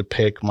 I'd have to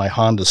pick my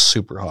Honda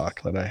Super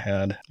Hawk that I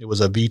had. It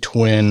was a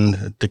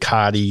V-twin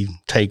Ducati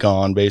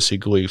take-on,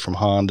 basically, from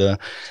Honda.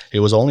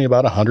 It was only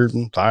about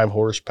 105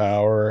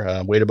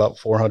 horsepower, weighed about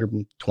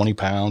 420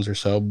 pounds or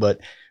so. But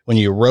when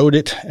you rode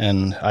it,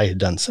 and I had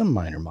done some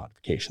minor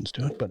modifications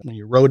to it, but when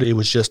you rode it, it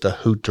was just a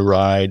hoot to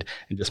ride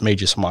and just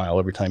made you smile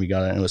every time you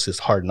got it. And it was just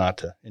hard not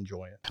to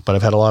enjoy it. But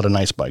I've had a lot of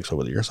nice bikes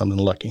over the years. I've been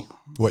lucky.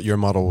 What year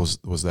model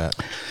was that?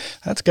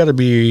 That's got to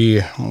be,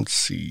 let's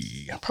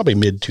see, probably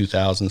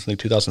mid-2000s, like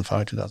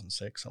 2005,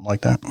 2006, something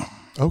like that.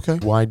 Okay.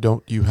 Why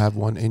don't you have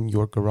one in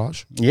your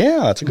garage? Yeah,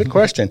 that's a good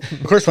question.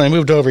 Of course, when I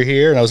moved over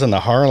here and I was in the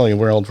Harley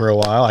world for a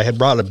while, I had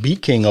brought a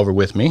Beat King over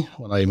with me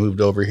when I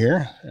moved over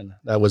here. And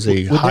that was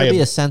Would there be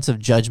a sense of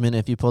judgment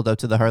if you pulled up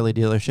to the Harley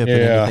dealership and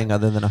anything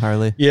other than a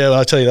Harley? Yeah, well,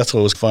 I'll tell you, that's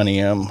what was funny.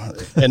 And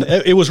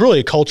it was really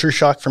a culture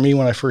shock for me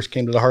when I first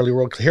came to the Harley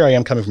world. 'Cause here I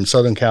am coming from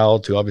Southern Cal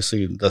to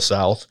obviously the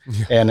South.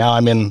 And now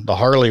I'm in the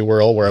Harley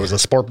world where I was a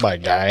sport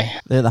bike guy.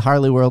 They're the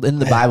Harley world in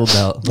the Bible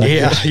Belt.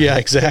 Yeah,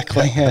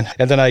 exactly.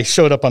 And then I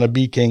showed up on a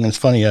Beat King, and it's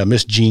funny,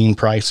 Miss Jean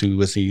Price, who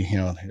was the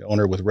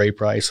owner with Ray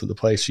Price of the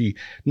place, she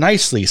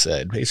nicely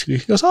said, basically,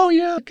 she goes, "Oh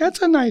yeah,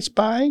 that's a nice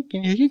bike,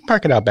 and you can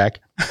park it out back."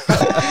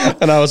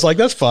 And I was like,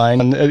 that's fine.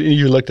 And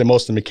you looked at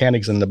most of the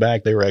mechanics in the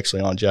back, they were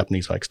actually on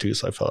Japanese bikes too,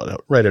 so I felt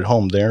right at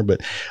home there.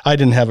 But I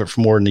didn't have it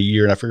for more than a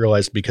year, and I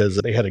realized because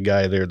they had a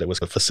guy there that was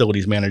a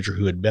facilities manager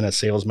who had been a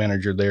sales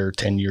manager there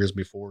 10 years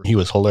before. He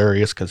was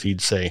hilarious because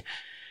he'd say,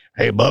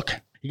 "Hey, Buck,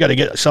 you got to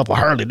get yourself a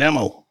Harley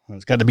demo.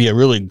 It's got to be a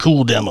really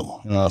cool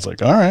demo." And I was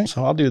like, all right,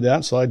 so I'll do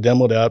that. So I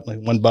demoed out like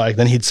one bike.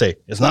 Then he'd say,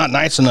 "It's not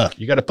nice enough.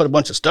 You got to put a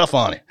bunch of stuff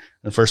on it."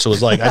 And first it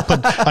was like, I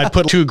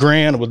put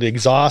 $2,000 with the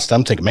exhaust.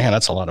 I'm thinking, man,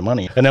 that's a lot of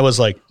money. And it was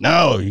like,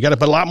 no, you got to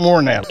put a lot more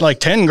than that, like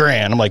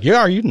 $10,000. I'm like, yeah,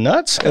 are you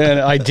nuts? And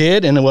I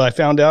did. And I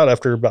found out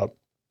after about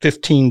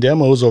 15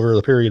 demos over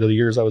the period of the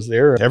years I was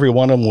there, every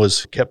one of them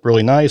was kept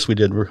really nice. We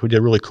did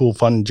really cool,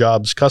 fun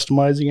jobs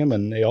customizing them,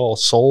 and they all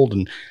sold,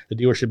 and the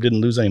dealership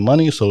didn't lose any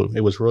money. So it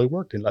was really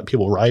worked, and let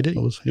people ride it.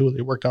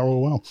 It worked out really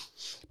well.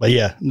 But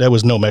yeah, there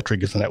was no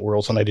metrics in that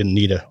world, so I didn't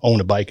need to own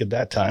a bike at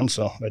that time.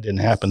 So that didn't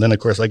happen. Then of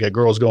course I got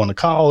girls going to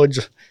college,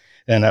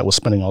 and that was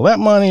spending all that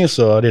money.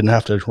 So I didn't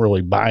have to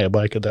really buy a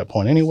bike at that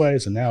point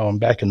anyways. And now I'm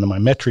back into my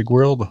metric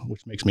world,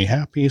 which makes me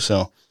happy.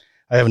 So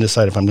I haven't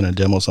decided if I'm going to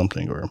demo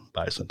something or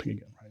buy something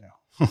again.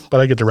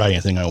 But I get to ride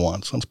anything I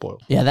want, so I'm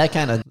spoiled. Yeah,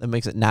 that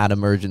makes it not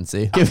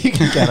emergency. If you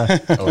can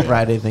kind of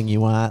ride anything you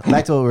want.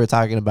 Back to what we were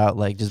talking about,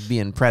 like just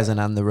being present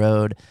on the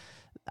road.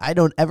 I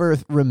don't ever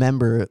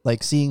remember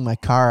like seeing my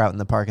car out in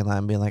the parking lot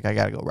and being like, I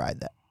got to go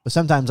ride that. But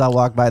sometimes I'll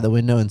walk by the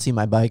window and see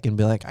my bike and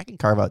be like, I can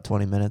carve out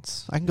 20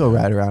 minutes. I can go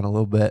ride around a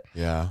little bit.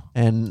 Yeah.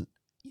 And,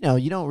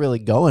 you don't really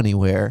go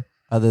anywhere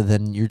other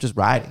than you're just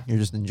riding. You're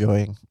just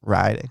enjoying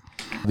riding.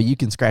 But you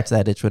can scratch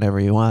that itch whenever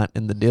you want.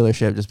 And the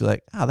dealership just be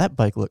like, oh, that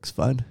bike looks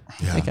fun.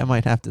 Yeah. I think I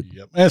might have to.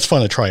 Yep. And it's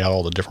fun to try out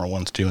all the different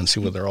ones too and see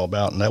what they're all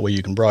about. And that way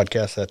you can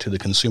broadcast that to the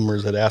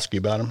consumers that ask you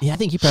about them. Yeah, I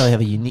think you probably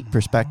have a unique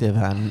perspective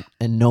on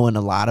and knowing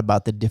a lot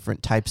about the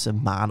different types of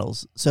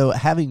models. So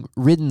having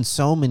ridden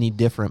so many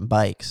different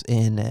bikes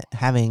and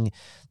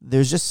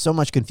there's just so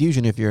much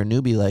confusion if you're a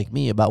newbie like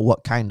me about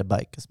what kind of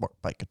bike, a sport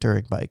bike, a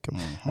touring bike,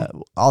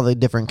 all the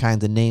different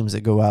kinds of names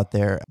that go out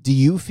there. Do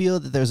you feel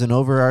that there's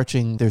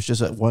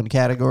just one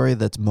category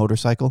that's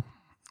motorcycle?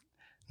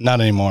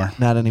 Not anymore.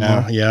 Not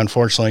anymore. No, yeah,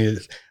 unfortunately,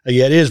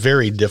 it is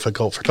very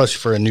difficult, especially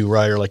for a new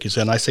rider, like you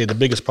said. And I say the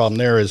biggest problem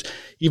there is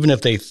even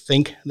if they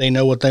think they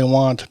know what they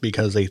want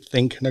because they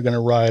think they're going to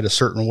ride a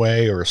certain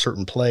way or a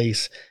certain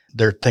place,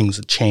 there are things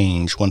that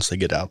change once they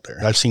get out there.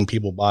 I've seen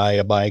people buy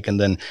a bike and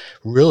then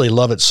really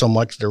love it so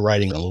much they're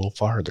riding a little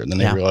farther. Then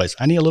they realize,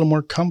 I need a little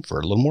more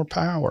comfort, a little more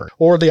power.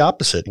 Or the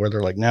opposite, where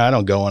they're like, I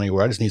don't go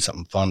anywhere. I just need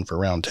something fun for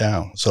around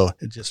town. So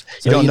it just,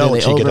 you don't know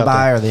what you get out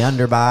there. Or they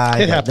underbuy.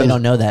 It happens. They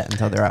don't know that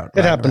until they're out.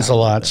 It happens a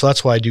lot. So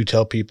that's why I do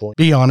tell people,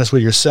 be honest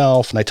with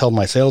yourself. And I tell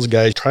my sales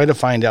guys, try to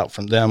find out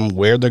from them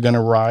where they're going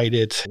to ride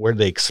it, where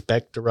they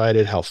expect to ride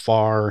it, how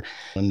far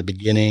in the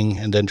beginning,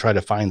 and then try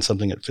to find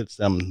something that fits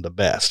them the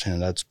best.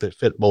 And that's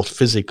fit both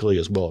physically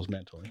as well as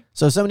mentally.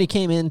 So somebody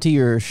came into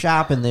your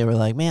shop and they were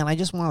like, man, I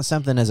just want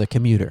something as a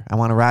commuter. I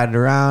want to ride it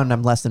around.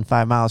 I'm less than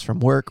 5 miles from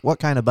work. What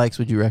kind of bikes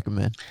would you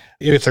recommend?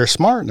 If they're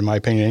smart, in my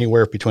opinion,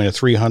 anywhere between a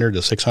 300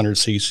 to 600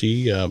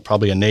 cc,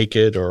 probably a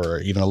naked or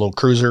even a little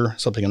cruiser,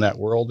 something in that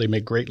world, they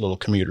make great little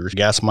commuters.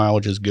 Gas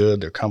mileage is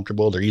good. They're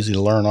comfortable. They're easy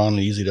to learn on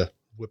and easy to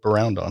whip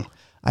around on.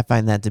 I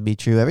find that to be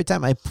true. Every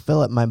time I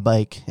fill up my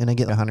bike and I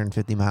get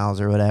 150 miles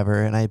or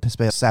whatever, and I pay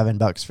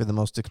 $7 for the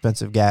most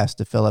expensive gas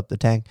to fill up the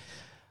tank,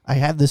 I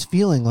have this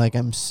feeling like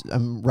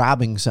I'm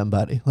robbing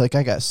somebody. Like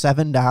I got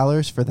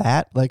 $7 for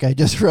that. Like I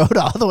just rode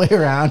all the way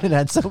around and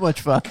had so much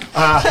fun.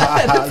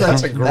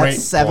 That's a great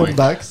That's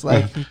 $7.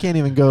 Like you can't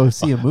even go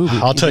see a movie.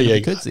 I'll tell you,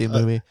 you could see a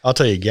movie. I'll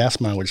tell you a gas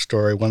mileage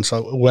story.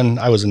 When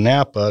I was in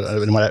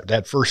Napa,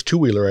 that first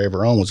two-wheeler I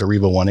ever owned was a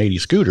Revo 180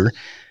 scooter,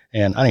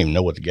 and I didn't even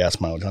know what the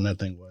gas mileage on that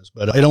thing was,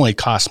 but it only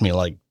cost me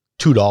like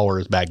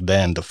 $2 back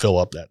then to fill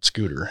up that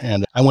scooter.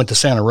 And I went to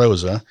Santa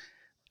Rosa.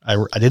 I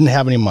didn't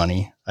have any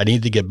money. I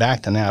needed to get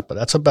back to Napa.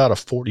 That's about a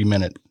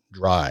 40-minute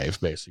drive,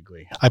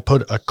 basically. I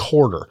put a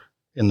quarter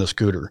in the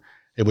scooter.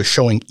 It was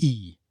showing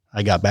E.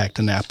 I got back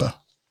to Napa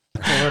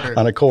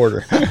on a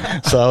quarter.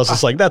 So I was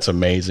just like, that's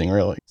amazing,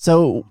 really.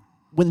 So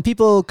when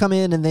people come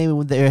in and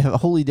they have a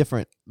wholly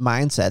different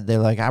mindset, they're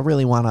like, I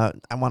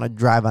want to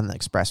drive on the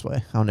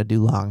expressway. I want to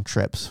do long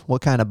trips.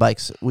 What kind of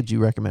bikes would you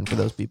recommend for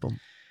those people?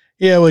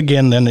 Yeah, well,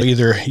 again, then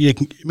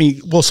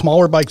will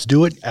smaller bikes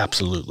do it?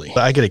 Absolutely.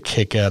 I get a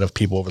kick out of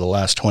people over the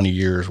last 20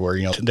 years where,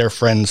 their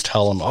friends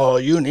tell them, oh,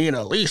 you need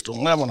at least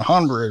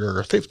 1,100 or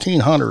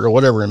 1,500 or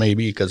whatever it may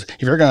be, because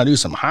if you're going to do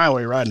some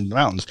highway riding in the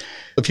mountains.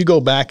 If you go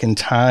back in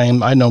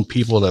time, I know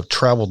people that have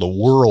traveled the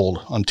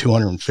world on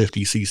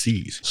 250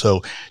 cc's.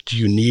 So do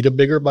you need a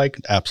bigger bike?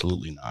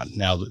 Absolutely not.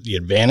 Now, the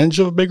advantage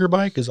of a bigger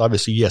bike is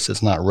obviously, yes,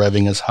 it's not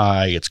revving as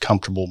high. It's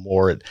comfortable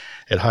more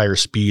at higher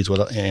speeds,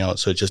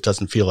 so it just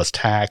doesn't feel as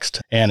taxed.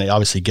 And it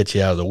obviously gets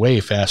you out of the way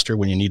faster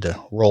when you need to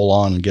roll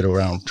on and get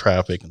around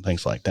traffic and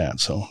things like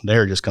that. So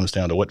there it just comes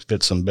down to what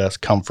fits them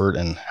best, comfort,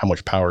 and how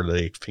much power do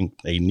they think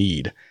they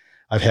need.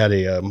 I've had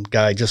a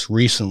guy just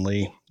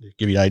recently, to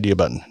give you an idea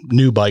about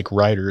new bike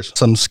riders,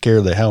 some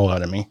scare the hell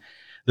out of me.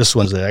 This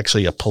one's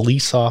actually a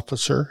police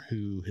officer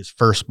who his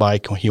first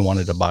bike, he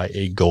wanted to buy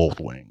a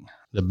Goldwing,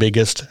 the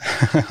biggest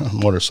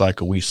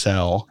motorcycle we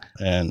sell.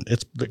 And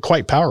it's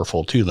quite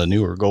powerful, too, the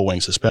newer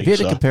Goldwing suspension. If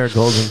you had to compare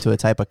Goldwing to a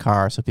type of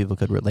car so people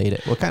could relate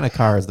it, what kind of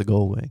car is the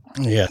Goldwing?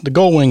 Yeah, the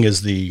Goldwing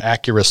is the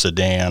Acura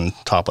sedan,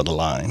 top of the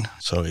line.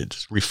 So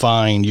it's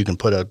refined. You can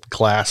put a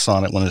glass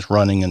on it when it's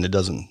running and it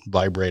doesn't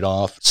vibrate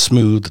off. It's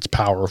smooth. It's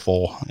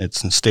powerful.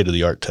 It's in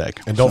state-of-the-art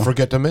tech. And don't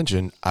forget to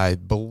mention, I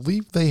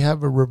believe they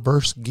have a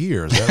reverse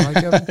gear. Is that right,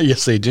 Kevin?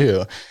 Yes, they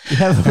do. You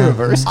have a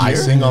reverse gear?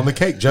 Icing on the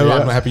cake. Joe,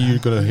 I'm happy you're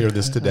going to hear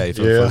this today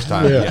for the first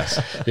time. Yeah.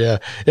 Yes. Yeah.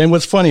 And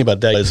what's funny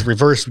about that is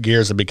reverse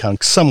gears have become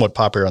somewhat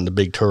popular on the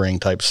big touring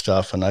type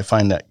stuff. And I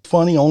find that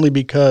funny only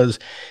because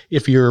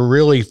if you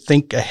really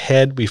think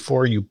ahead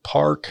before you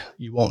park,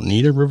 you won't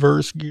need a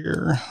reverse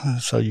gear.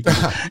 So you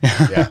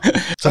can,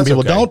 some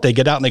people don't. They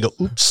get out and they go,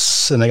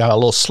 oops, and they got a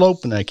little slope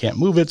and they can't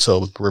move it.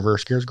 So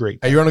reverse gear is great.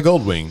 Hey, you're on a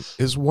Goldwing.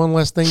 Is one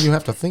less thing you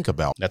have to think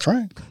about. That's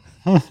right.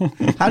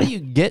 How do you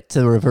get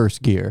to reverse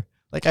gear?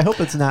 Like, I hope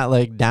it's not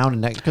like down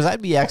and next, because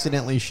I'd be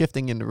accidentally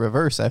shifting into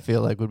reverse. I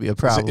feel like would be a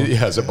problem.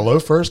 Is it below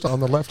first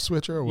on the left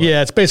switcher? Or what?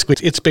 Yeah, it's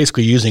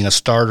basically using a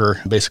starter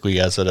basically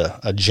as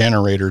a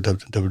generator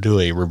to do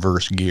a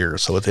reverse gear.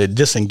 So if it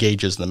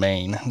disengages the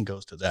main, it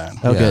goes to that.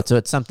 Oh, good. So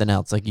it's something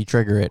else. Like you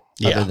trigger it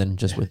other than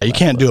just with. You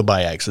can't do it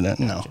by accident.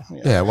 No.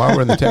 Yeah. While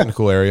we're in the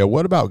technical area,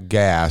 what about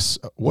gas?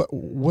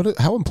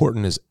 How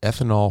important is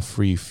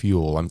ethanol-free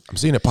fuel? I'm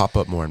seeing it pop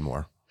up more and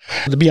more.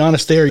 To be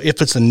honest,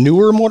 if it's a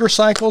newer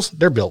motorcycles,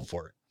 they're built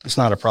for it. It's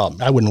not a problem.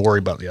 I wouldn't worry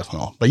about the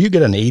ethanol. But you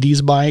get an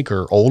 80s bike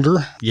or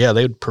older,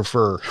 they'd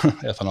prefer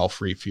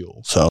ethanol-free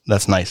fuel. So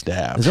that's nice to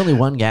have. There's only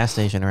one gas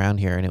station around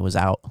here, and it was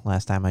out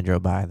last time I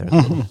drove by. There's a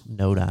little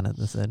note on it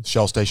that said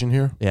Shell station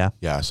here? Yeah.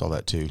 Yeah, I saw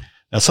that too.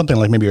 Now, something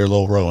like maybe your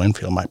low Royal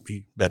Enfield might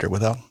be better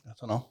without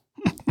ethanol.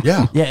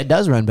 Yeah. Yeah, it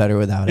does run better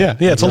without it.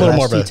 Yeah, it's a little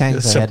more of a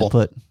tanks simple.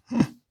 I had to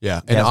put. Yeah.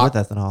 And with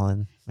ethanol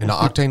in. And the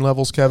octane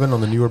levels, Kevin,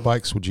 on the newer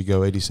bikes, would you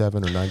go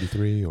 87 or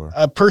 93? Or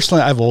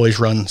personally, I've always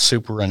run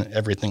super on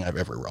everything I've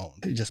ever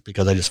owned, just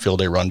because I just feel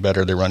they run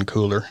better, they run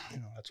cooler.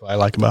 That's what I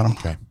like about them.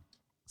 Okay.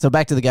 So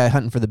back to the guy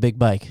hunting for the big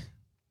bike.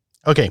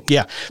 Okay,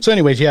 yeah. So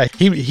anyways, yeah,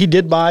 he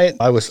did buy it.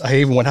 I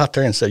even went out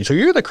there and said, so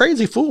you're the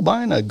crazy fool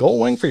buying a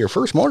Gold Wing for your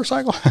first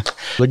motorcycle?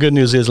 The good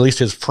news is at least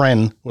his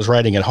friend was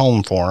riding it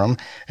home for him,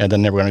 and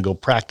then they were going to go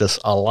practice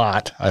a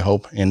lot, I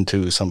hope,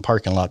 into some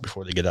parking lot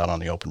before they get out on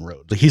the open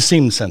road. He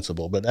seemed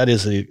sensible, but that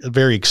is a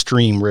very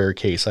extreme, rare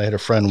case. I had a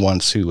friend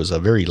once who was a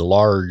very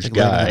large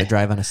guy. To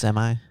drive on a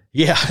semi?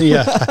 Yeah.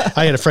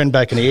 I had a friend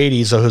back in the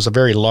 80s who was a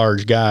very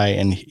large guy,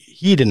 and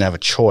he didn't have a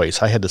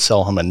choice. I had to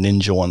sell him a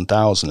Ninja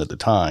 1000 at the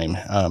time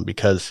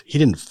because he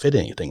didn't fit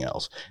anything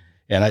else.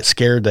 And it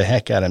scared the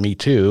heck out of me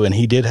too. And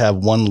he did have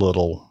one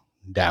little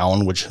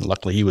down, which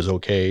luckily he was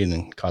okay and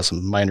then caused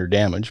some minor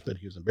damage, but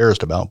he was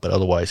embarrassed about. But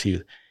otherwise, he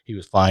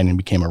was fine and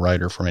became a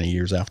rider for many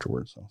years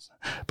afterwards.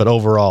 But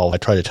overall, I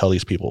try to tell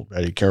these people,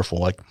 be careful.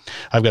 Like,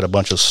 I've got a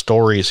bunch of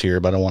stories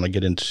here, but I don't want to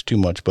get into too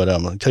much. But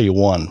I'll tell you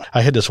one.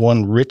 I had this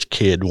one rich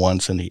kid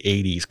once in the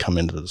 80s come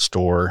into the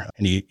store,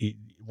 and he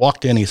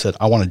walked in. He said,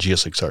 I want a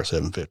GSXR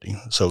 750.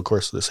 So, of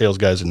course, the sales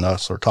guys and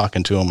us are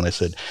talking to him, and I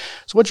said,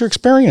 so what's your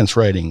experience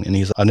riding? And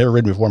he said, I've never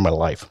ridden before in my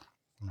life.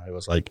 And I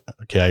was like,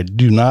 okay, I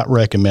do not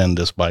recommend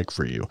this bike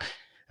for you.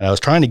 And I was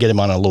trying to get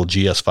him on a little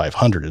GS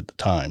 500 at the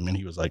time, and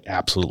he was like,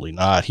 absolutely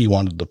not. He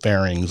wanted the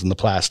fairings and the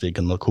plastic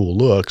and the cool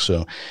look.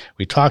 So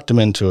we talked him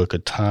into a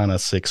Katana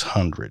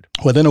 600.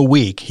 Within a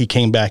week, he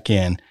came back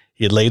in.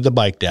 He had laid the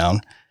bike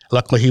down.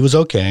 Luckily, he was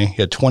okay. He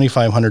had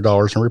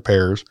 $2,500 in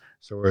repairs.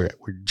 So we're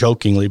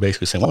jokingly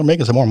basically saying, well, we're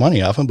making some more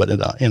money off him, but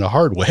in a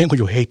hard way, which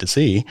you hate to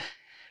see.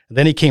 And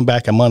then he came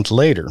back a month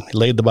later. He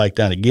laid the bike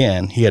down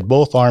again. He had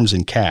both arms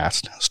in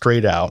cast,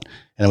 straight out,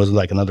 and it was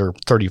like another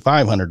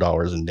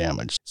 $3,500 in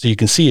damage. So you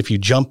can see if you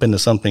jump into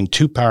something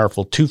too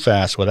powerful, too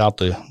fast without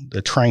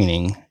the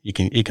training,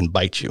 it can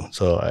bite you.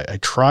 So I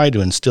try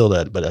to instill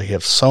that, but I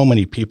have so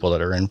many people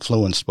that are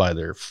influenced by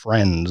their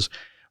friends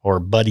or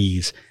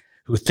buddies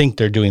who think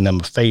they're doing them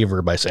a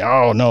favor by saying,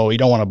 oh, no, you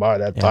don't want to buy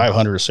that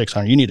 500 or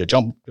 600. You need to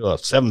jump to a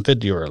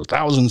 750 or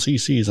 1,000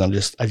 cc's. And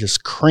I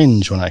just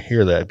cringe when I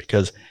hear that,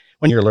 because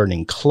when you're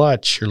learning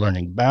clutch, you're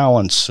learning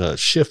balance,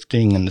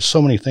 shifting, and there's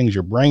so many things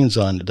your brain's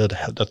on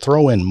to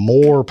throw in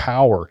more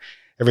power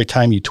every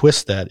time you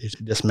twist that, it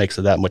just makes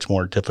it that much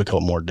more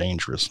difficult, more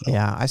dangerous.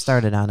 Yeah, I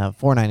started on a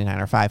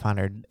 499 or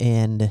 500,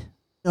 and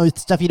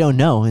it's stuff you don't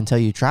know until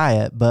you try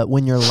it. But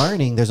when you're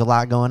learning, there's a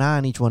lot going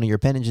on. Each one of your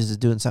appendages is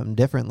doing something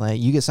differently.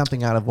 You get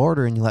something out of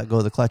order and you let go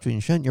of the clutch when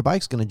you shouldn't, your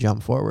bike's going to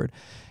jump forward.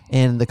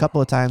 And the couple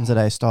of times that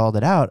I stalled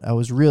it out, I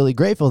was really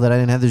grateful that I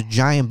didn't have this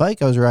giant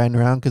bike I was riding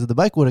around, because the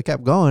bike would have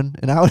kept going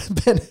and I would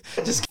have been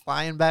just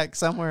flying back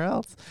somewhere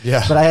else.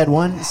 Yeah. But I had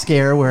one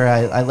scare where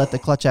I let the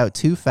clutch out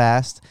too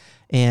fast,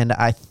 and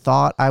I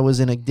thought I was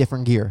in a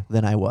different gear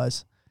than I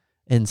was.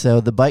 And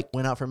so the bike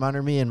went out from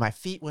under me and my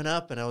feet went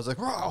up, and I was like,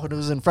 whoa, and it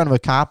was in front of a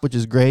cop, which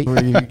is great,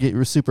 where you get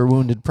your super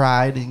wounded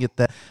pride and you get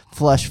that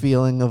flush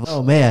feeling of,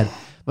 oh man.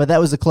 But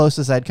that was the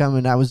closest I'd come,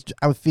 and I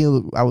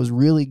was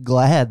really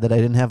glad that I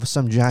didn't have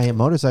some giant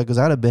motorcycle, because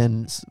I'd have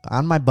been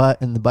on my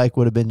butt and the bike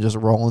would have been just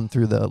rolling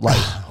through the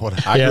light.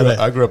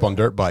 I grew up on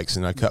dirt bikes,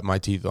 and I cut my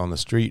teeth on the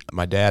street.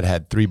 My dad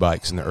had 3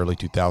 bikes in the early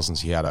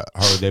 2000s. He had a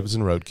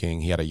Harley-Davidson Road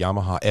King, he had a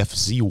Yamaha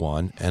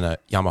FZ1, and a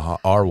Yamaha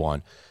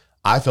R1.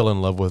 I fell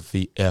in love with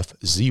the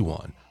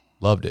FZ1.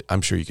 Loved it.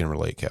 I'm sure you can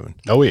relate, Kevin.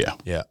 Oh, yeah.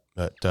 Yeah.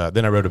 But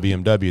then I rode a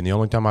BMW, and the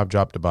only time I've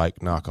dropped a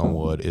bike, knock on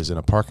wood, is in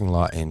a parking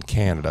lot in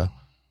Canada.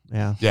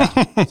 Yeah.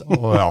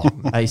 Well,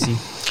 icy.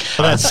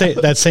 Well,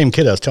 that same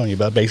kid I was telling you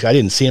about, basically, I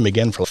didn't see him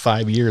again for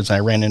 5 years. And I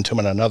ran into him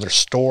in another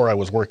store I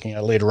was working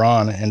at later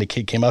on. And the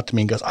kid came up to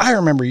me and goes, I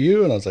remember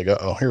you. And I was like,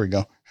 oh, here we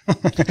go.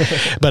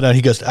 But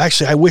he goes,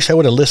 actually, I wish I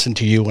would have listened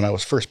to you when I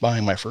was first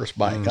buying my first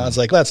bike. I was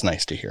like, that's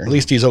nice to hear. At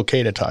least he's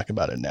okay to talk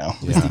about it now.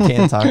 At least he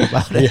can talk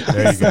about it. Yeah.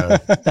 There you go.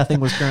 Nothing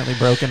was currently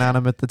broken on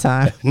him at the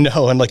time.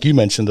 No, and like you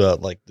mentioned,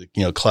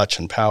 clutch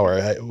and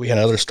power. We had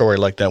another story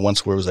like that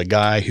once, where it was a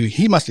guy who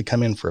he must have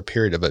come in for a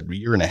period of a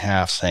year and a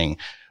half saying,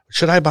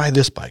 should I buy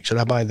this bike? Should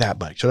I buy that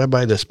bike? Should I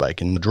buy this bike?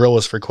 And the drill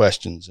was for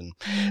questions. And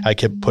I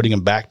kept putting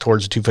him back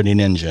towards the 250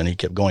 Ninja, and he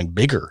kept going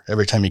bigger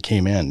every time he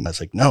came in. I was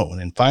like, no.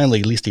 And then finally,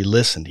 at least he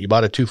listened. He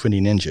bought a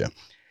 250 Ninja.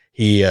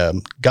 He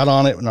got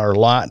on it in our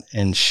lot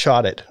and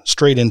shot it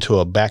straight into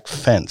a back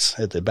fence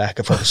at the back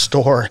of our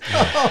store.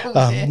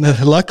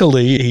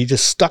 Luckily, he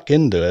just stuck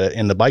into it,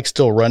 and the bike's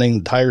still running,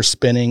 the tire's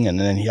spinning, and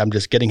then I'm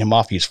just getting him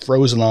off. He's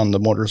frozen on the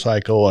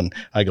motorcycle, and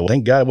I go,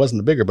 thank God it wasn't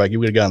the bigger bike. He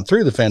would have gone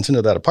through the fence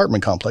into that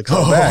apartment complex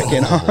out back.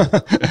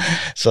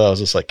 So I was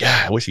just like,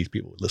 God, I wish these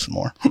people would listen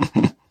more.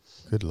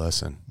 Good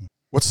lesson.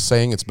 What's the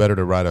saying? It's better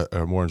to ride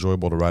or more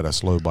enjoyable to ride a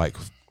slow bike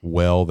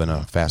well than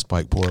a fast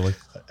bike poorly?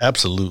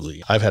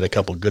 Absolutely. I've had a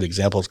couple of good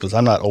examples, because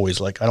I'm not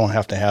always I don't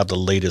have to have the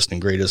latest and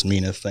greatest,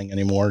 meanest thing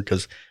anymore,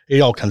 because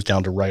it all comes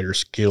down to rider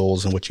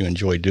skills and what you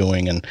enjoy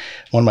doing. And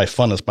one of my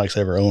funnest bikes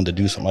I ever owned to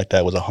do something like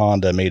that was a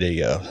Honda made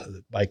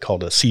a bike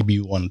called a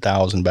CB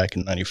 1000 back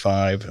in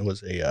 95. It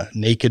was a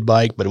naked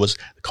bike, but it was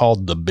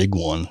called the big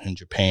one in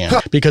Japan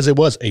because it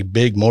was a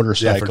big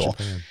motorcycle. Yeah, for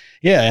Japan.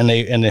 Yeah, and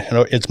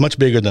it's much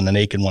bigger than the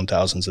naked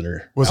 1000s that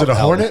are. Was it a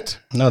Hornet?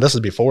 No, this is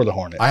before the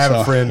Hornet. I have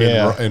a friend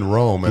in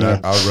Rome, and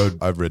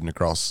I've ridden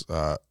across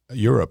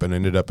Europe and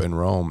ended up in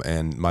Rome.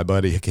 And my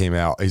buddy came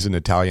out. He's an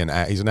Italian.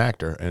 He's an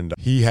actor, and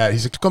he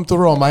said, "Come to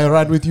Rome. I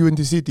ride with you in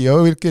the city. I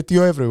will get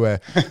you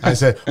everywhere." I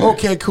said,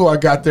 "Okay, cool." I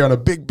got there on a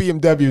big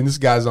BMW, and this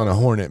guy's on a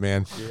Hornet,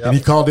 man. Yep. And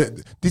he called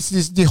it, "This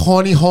is the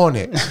horny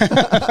Hornet,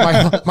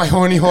 my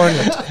horny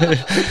Hornet."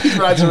 He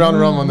rides around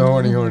Rome on the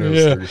horny Hornet.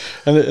 Yeah,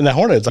 and the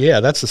Hornet,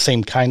 that's the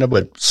same kind of,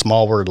 but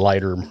smaller,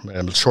 lighter,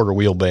 shorter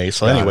wheelbase.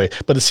 So anyway,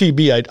 but the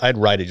CB, I'd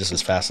ride it just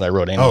as fast as I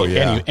rode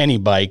any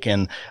bike,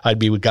 and I'd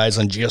be with guys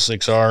on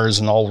GSXRs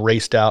and all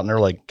raced out, and they're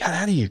like, "God,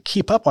 how do you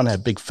keep up on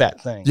that big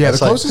fat thing?" Yeah, the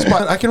closest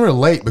bike I can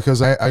relate,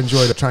 because I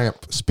enjoyed the Triumph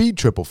Speed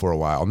Triple for a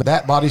while. And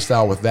that body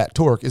style with that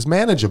torque is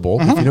manageable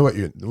if you know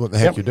what the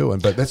heck you're doing,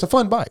 but it's a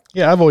fun bike.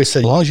 Yeah, I've always said,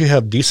 as long as you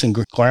have decent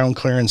ground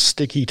clearance,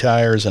 sticky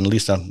tires, and at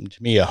least to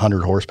me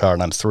 100 horsepower,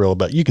 and I'm thrilled,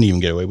 but you can even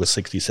get away with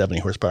 60,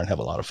 70 horsepower and have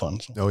a lot of fun.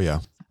 So. Oh, yeah.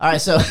 All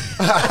right, so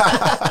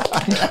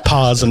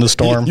pause in the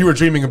storm. You were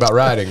dreaming about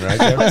riding, right?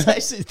 I was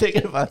actually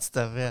thinking about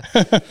stuff, yeah.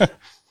 All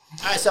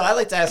right, so I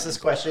like to ask this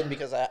question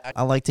because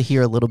I like to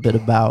hear a little bit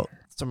about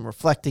some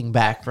reflecting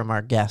back from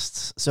our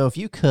guests. So if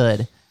you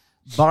could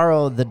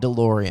borrow the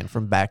DeLorean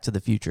from Back to the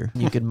Future,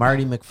 you could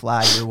Marty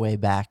McFly your way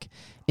back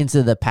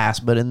into the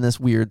past, but in this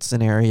weird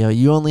scenario,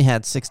 you only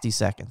had 60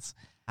 seconds.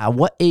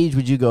 What age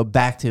would you go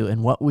back to,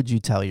 and what would you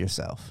tell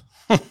yourself?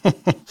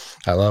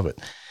 I love it.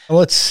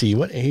 Let's see,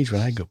 what age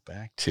would I go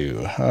back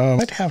to?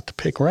 I'd have to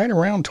pick right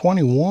around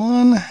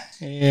 21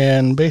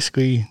 and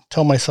basically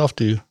tell myself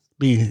to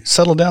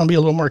settle down, be a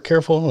little more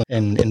careful,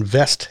 and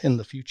invest in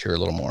the future a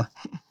little more.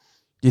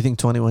 Do you think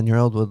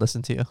 21-year-old would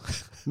listen to you?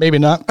 Maybe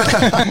not.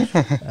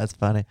 That's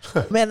funny.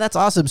 Man, that's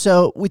awesome.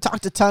 So we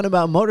talked a ton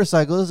about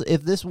motorcycles.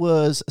 If this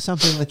was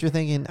something that you're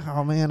thinking,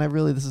 oh, man,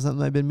 this is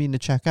something I've been meaning to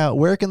check out,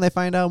 where can they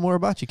find out more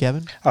about you,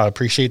 Kevin? I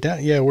appreciate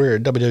that. Yeah, we're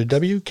at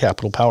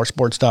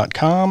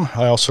www.capitalpowersports.com.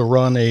 I also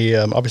run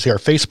obviously our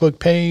Facebook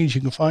page you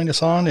can find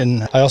us on,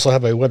 and I also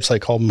have a website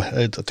called,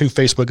 through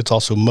Facebook, it's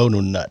also Moto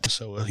Nut.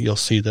 So you'll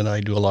see that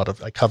I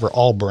cover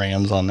all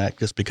brands on that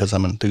just because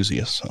I'm an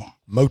enthusiast. So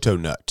Moto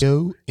Nut.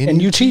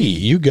 N-U-T,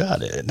 you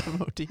got it.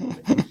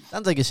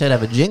 Sounds like it should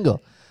have a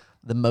jingle.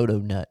 The Moto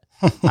Nut.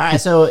 All right,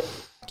 so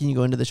can you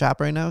go into the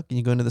shop right now? Can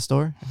you go into the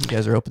store? You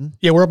guys are open?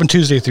 Yeah, we're open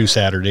Tuesday through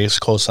Saturday. It's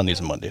closed Sundays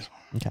and Mondays.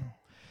 Okay.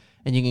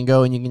 And you can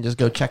go and you can just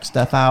go check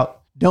stuff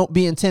out. Don't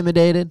be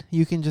intimidated.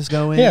 You can just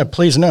go in. Yeah,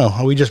 please no.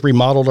 We just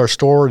remodeled our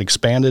store and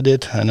expanded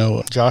it. I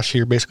know Josh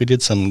here basically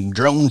did some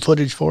drone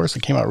footage for us.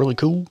 It came out really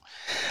cool.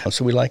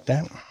 So we like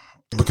that.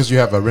 Because you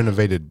have a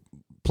renovated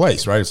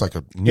place, right? It's like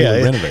a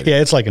newly renovated. Yeah,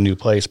 it's like a new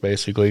place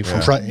basically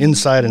from front,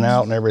 inside and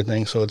out and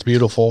everything. So it's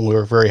beautiful. We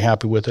were very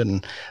happy with it,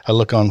 and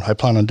I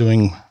plan on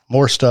doing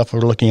more stuff. We're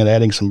looking at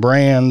adding some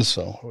brands,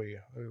 so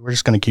we're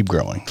just going to keep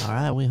growing. All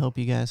right, we hope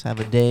you guys have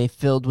a day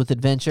filled with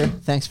adventure.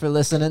 Thanks for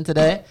listening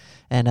today,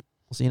 and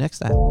we'll see you next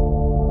time.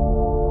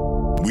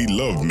 We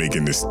love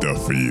making this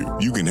stuff for you.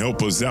 You can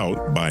help us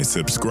out by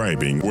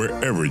subscribing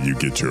wherever you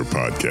get your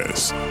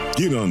podcasts.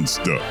 Get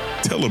unstuck,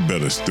 tell a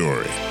better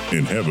story,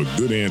 and have a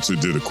good answer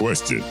to the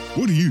question,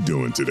 what are you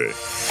doing today?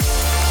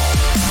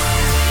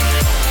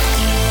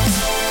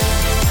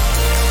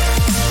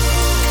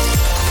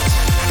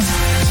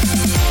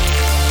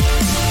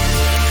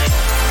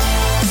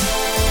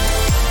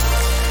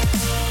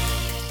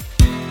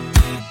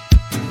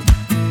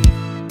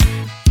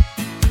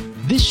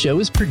 This show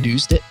is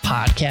produced at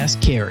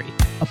Podcast Carry,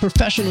 a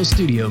professional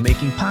studio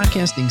making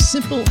podcasting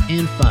simple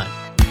and fun.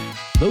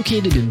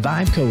 Located in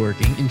Vibe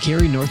Co-working in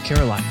Cary, North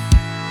Carolina.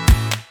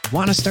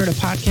 Want to start a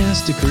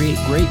podcast to create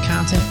great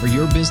content for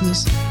your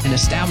business and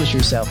establish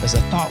yourself as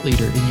a thought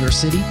leader in your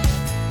city?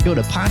 Go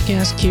to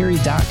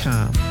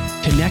podcastcarry.com.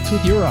 Connect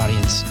with your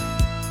audience.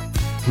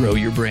 Grow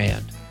your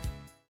brand.